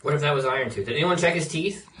 What if that was Iron Tooth? Did anyone check his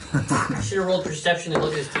teeth? I should have rolled perception and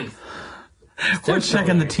looked at his teeth. We're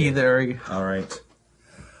checking the teeth there. All right.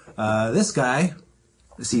 This guy,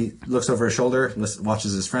 he looks over his shoulder,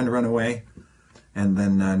 watches his friend run away, and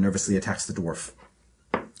then nervously attacks the dwarf.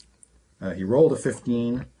 He rolled a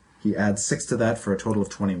 15. He adds 6 to that for a total of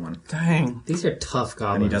 21. Dang. These are tough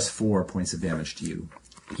goblins. And he does 4 points of damage to you.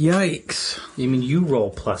 Yikes. You mean you roll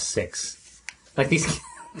 +6? Like these...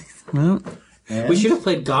 Well, And we should have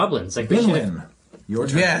played goblins. Like we should have... Binwin, your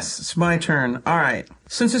turn. yes, it's my turn. All right.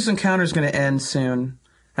 Since this encounter is going to end soon,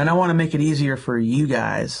 and I want to make it easier for you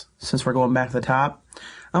guys, since we're going back to the top,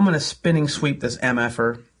 I'm going to spinning sweep this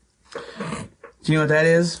MFer. Do you know what that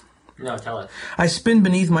is? No, tell us. I spin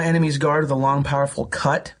beneath my enemy's guard with a long, powerful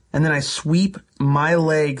cut, and then I sweep my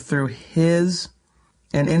leg through his,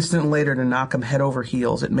 an instant later to knock him head over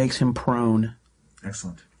heels. It makes him prone.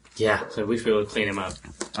 Excellent. Yeah, so we should be able to clean him up.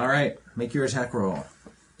 All right, make your attack roll.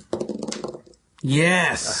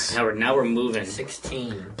 Yes. Now we're moving.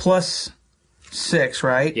 16. Plus 6,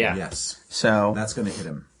 right? Yeah. Yes, So that's going to hit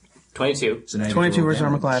him. 22. So now you 22 roll versus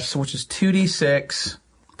armor damage. class, so which is 2d6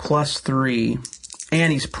 plus 3.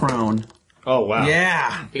 And he's prone. Oh, wow.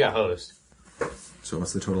 Yeah. He got hosed. So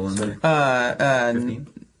what's the total on there? 15?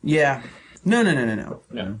 Yeah. No. No.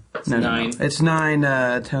 No. 9. It's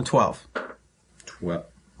 9, 10, 12. 12.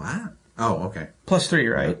 What? Oh, okay. Plus 3,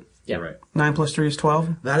 right? Yeah. You're right. 9 plus 3 is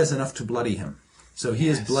 12. That is enough to bloody him. So he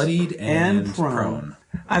is bloodied and, And prone.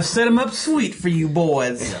 I've set him up sweet for you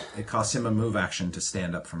boys. Yeah, it costs him a move action to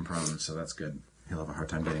stand up from prone, so that's good. He'll have a hard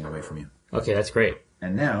time getting away from you. Okay, that's great.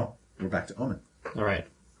 And now, we're back to Omen. All right.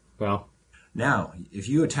 Well, Now, if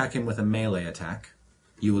you attack him with a melee attack,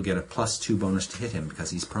 you will get a +2 bonus to hit him because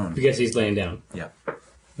he's prone. because he's laying down. Yeah.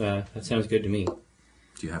 That sounds good to me.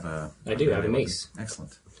 Do you have a... I do. I have a mace.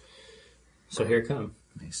 Excellent. So here it comes.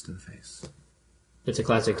 Mace to the face. It's a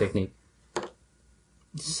classic technique.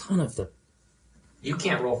 Son of the... You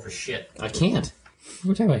can't roll for shit. I can't. What are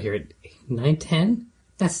we talking about here? 9, 10?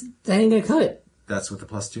 That ain't gonna cut it. That's with the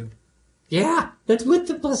 +2? Yeah, that's with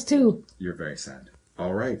the +2. You're very sad.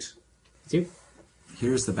 All right. Dude,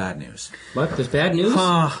 Here's the bad news. what? There's bad news?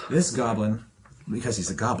 This goblin, because he's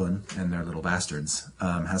a goblin and they're little bastards,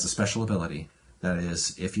 has a special ability. That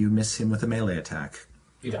is, if you miss him with a melee attack,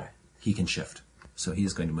 You die. he can shift. So he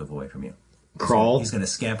is going to move away from you. Crawl? He's going to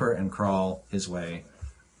scamper and crawl his way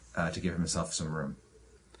to give himself some room.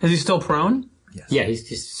 Is he still prone? Yes. Yeah, he's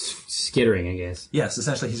just skittering, I guess. Yes,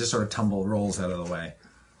 essentially he just sort of rolls out of the way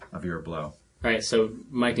of your blow. All right, so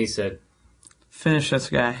Mikey said, Finish this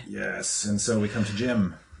guy. Yes, and so we come to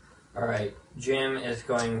Jim. Alright, Jim is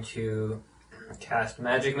going to cast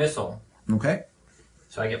Magic Missile. Okay.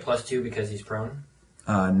 So I get +2 because he's prone.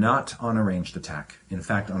 Not on a ranged attack. In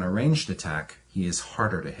fact, on a ranged attack, he is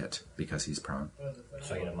harder to hit because he's prone.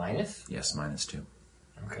 So I get a minus? Yes, -2.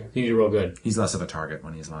 Okay. you need to roll good. He's less of a target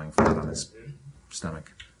when he's lying flat on his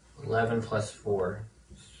stomach. 11 plus 4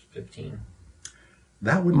 is 15.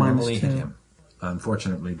 That would -2. normally hit him.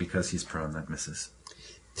 Unfortunately, because he's prone, that misses.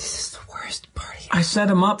 This is the worst party. I set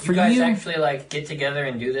him up for You guys you. actually get together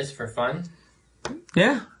and do this for fun?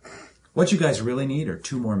 Yeah. What you guys really need are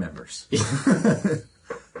 2 more members.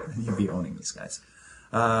 You'd be owning these guys.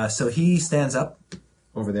 So he stands up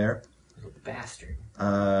over there. Little bastard.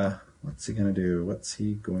 What's he going to do? What's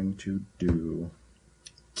he going to do?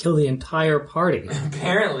 Kill the entire party.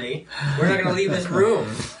 Apparently, we're not going to leave this room.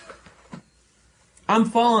 I'm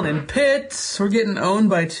falling in pits. We're getting owned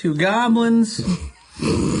by 2 goblins.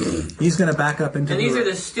 He's going to back up into And these are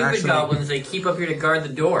the stupid goblins they keep up here to guard the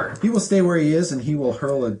door. He will stay where he is, and he will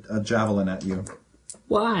hurl a javelin at you.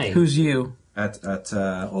 Why? Who's you? I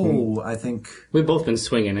think... We've both been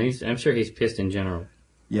swinging. I'm sure he's pissed in general.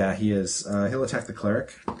 Yeah, he is. He'll attack the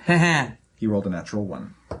cleric. He rolled a natural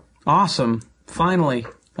 1. Awesome. Finally,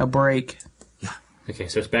 a break. Yeah. Okay,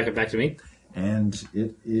 so it's back to me? And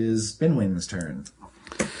it is Binwin's turn.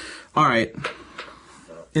 All right.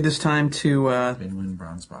 It is time to... Binwin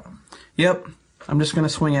Bronzebottom. Yep. I'm just going to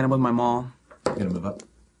swing at him with my maul. You're going to move up?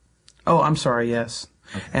 Oh, I'm sorry, yes.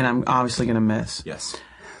 Okay. And I'm obviously going to miss. Yes.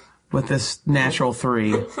 With this natural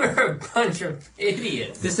 3. We're a bunch of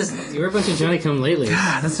idiots. You're a bunch of Johnny-come-lately.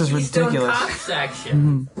 God, this is ridiculous.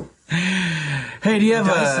 Section. Hey, do you have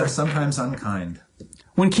dice are sometimes unkind.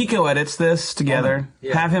 When Kiko edits this together,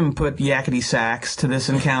 have him put yakety sax to this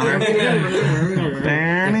encounter.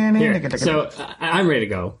 So, I'm ready to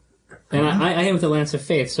go. And I am with the Lance of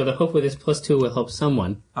Faith, so the hope with this +2 will help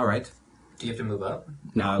someone. All right. Do you have to move up?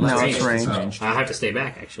 No, it's range. I'll have to stay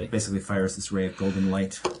back, actually. Basically fires this ray of golden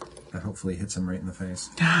light that hopefully hits him right in the face.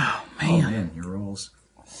 Oh, man. Oh, man, your rolls.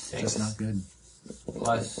 6. Just not good.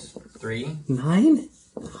 Plus 3. 9?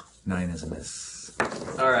 9 is a miss.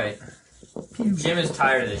 Alright. Jim is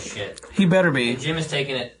tired of this shit. He better be. Jim is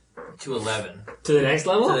taking it to 11. To the next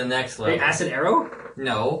level? To the next level. Wait, acid arrow?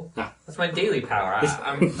 No. Oh. That's my daily power.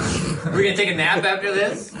 We're gonna take a nap after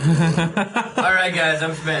this? Alright guys,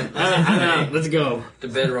 I'm spent. I'm out. Let's go. The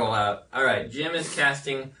bedroll out. Alright, Jim is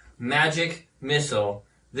casting Magic Missile,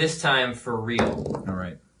 this time for real. All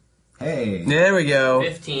right. Hey. There we go.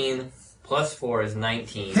 15 plus 4 is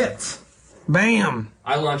 19. Hit. Bam.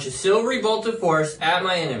 I launch a silvery bolt of force at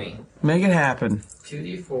my enemy. Make it happen.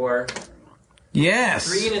 2d4. Yes.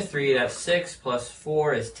 3 and a 3, that's 6 plus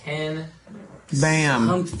 4 is 10.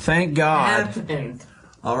 Bam. Thank God.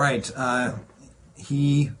 All right.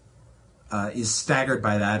 He is staggered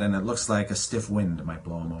by that, and it looks like a stiff wind might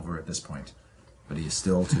blow him over at this point. But he is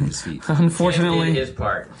still to his feet. Unfortunately. Jim did his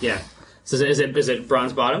part. Yeah. So is it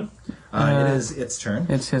bronze bottom? It is its turn.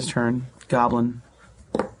 It's his turn. Goblin.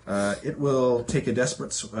 It will take a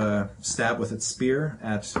desperate stab with its spear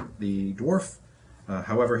at the dwarf.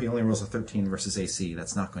 However, he only rolls a 13 versus AC.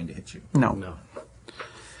 That's not going to hit you. No.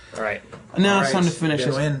 All right. Now it's time to finish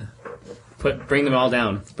Go it. in. Bring them all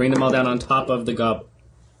down. Bring them all down on top of the gob.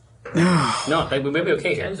 No, we may be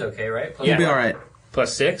okay here. Jim's okay, right? Plus You'll be all right.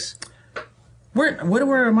 +6.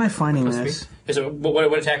 Where am I finding this? So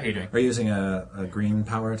what attack are you doing? Are you using a green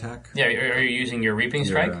power attack? Yeah, are you using your Reaping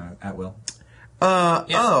Strike? At will.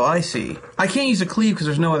 Oh, I see. I can't use a cleave because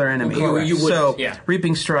there's no other enemy. You would, so yeah.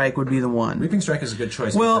 Reaping Strike would be the one. Reaping Strike is a good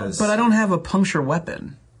choice. Well, because... but I don't have a puncture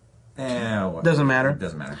weapon. Doesn't matter? It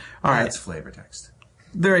doesn't matter. All right. That's flavor text.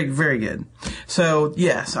 Very, very good. So,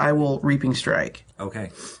 yes, I will Reaping Strike. Okay.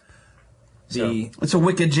 It's a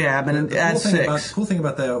wicked jab, and it adds 6. The cool thing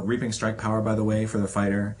about the Reaping Strike power, by the way, for the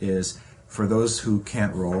fighter is for those who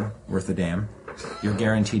can't roll worth a damn, you're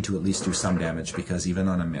guaranteed to at least do some damage because even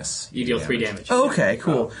on a miss, you deal 3 damage. Oh, okay,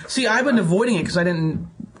 cool. See, I've been avoiding it because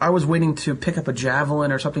I was waiting to pick up a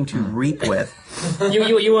javelin or something to reap with.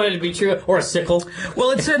 you wanted to be true, or a sickle.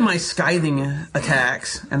 Well, it said my scything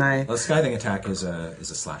attacks, and a scything attack is a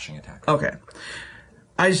slashing attack. Okay.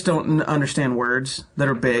 I just don't understand words that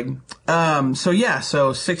are big.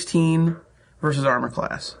 So 16 versus armor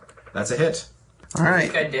class. That's a hit. All right.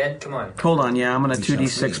 Is this guy dead? Come on. Hold on, yeah, I'm going to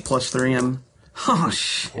 2d6 plus 3 him. Oh,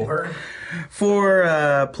 shit. 4?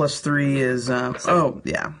 4 plus 3 is,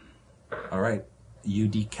 yeah. All right. You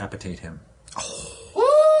decapitate him.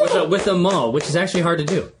 With a maul, which is actually hard to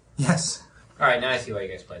do. Yes. All right, now I see why you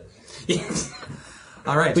guys play this.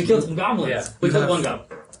 All right. We killed some goblins. Yeah. We killed one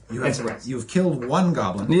goblin. You've killed one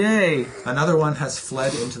goblin. Yay. Another one has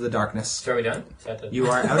fled into the darkness. So are we done? You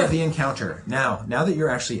are out of the encounter. Now that you're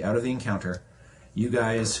actually out of the encounter, you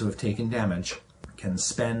guys who have taken damage can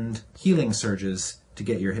spend healing surges to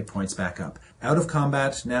get your hit points back up. Out of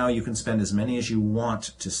combat, now you can spend as many as you want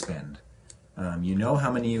to spend. You know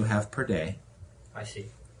how many you have per day. I see.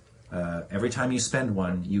 Every time you spend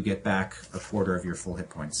one, you get back a quarter of your full hit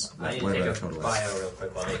points. I need to take a bio real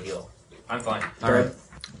quick while I heal. I'm fine. All right.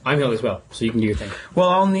 I'm healed as well, so you can do your thing. Well,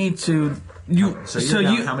 I'll need to...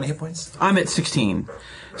 How many hit points? I'm at 16.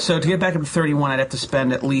 So to get back up to 31, I'd have to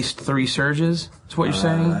spend at least 3 surges. Is what you're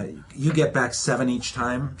saying? You get back 7 each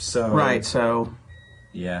time, so... Right, so...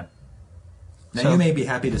 Yeah. Now you may be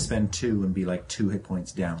happy to spend 2 and be like 2 hit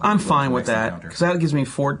points down. I'm fine with that, because that gives me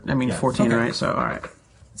 14, okay. right? So, all right.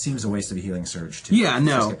 It seems a waste of a healing surge, too. Yeah,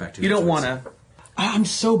 no. You don't want to... I'm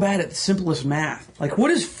so bad at the simplest math. Like,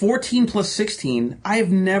 what is 14 plus 16? I have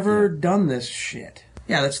never done this shit.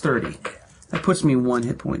 Yeah, that's 30. That puts me 1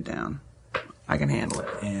 hit point down. I can handle it.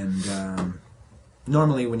 And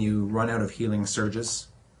normally when you run out of healing surges,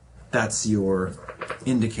 that's your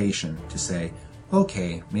indication to say,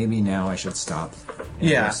 okay, maybe now I should stop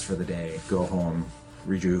and rest for the day, go home,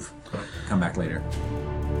 rejuve, come back later.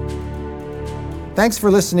 Thanks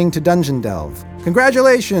for listening to Dungeon Delve.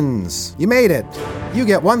 Congratulations! You made it! You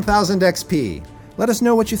get 1000 XP. Let us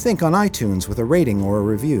know what you think on iTunes with a rating or a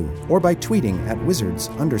review, or by tweeting at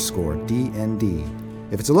wizards_DND.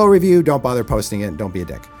 If it's a low review, don't bother posting it, don't be a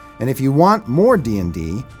dick. And if you want more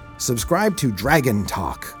D&D, subscribe to Dragon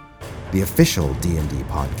Talk, the official D&D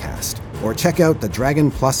podcast, or check out the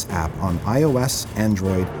Dragon Plus app on iOS,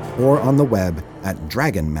 Android, or on the web at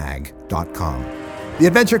dragonmag.com. The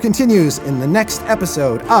adventure continues in the next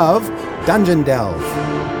episode of Dungeon Delve.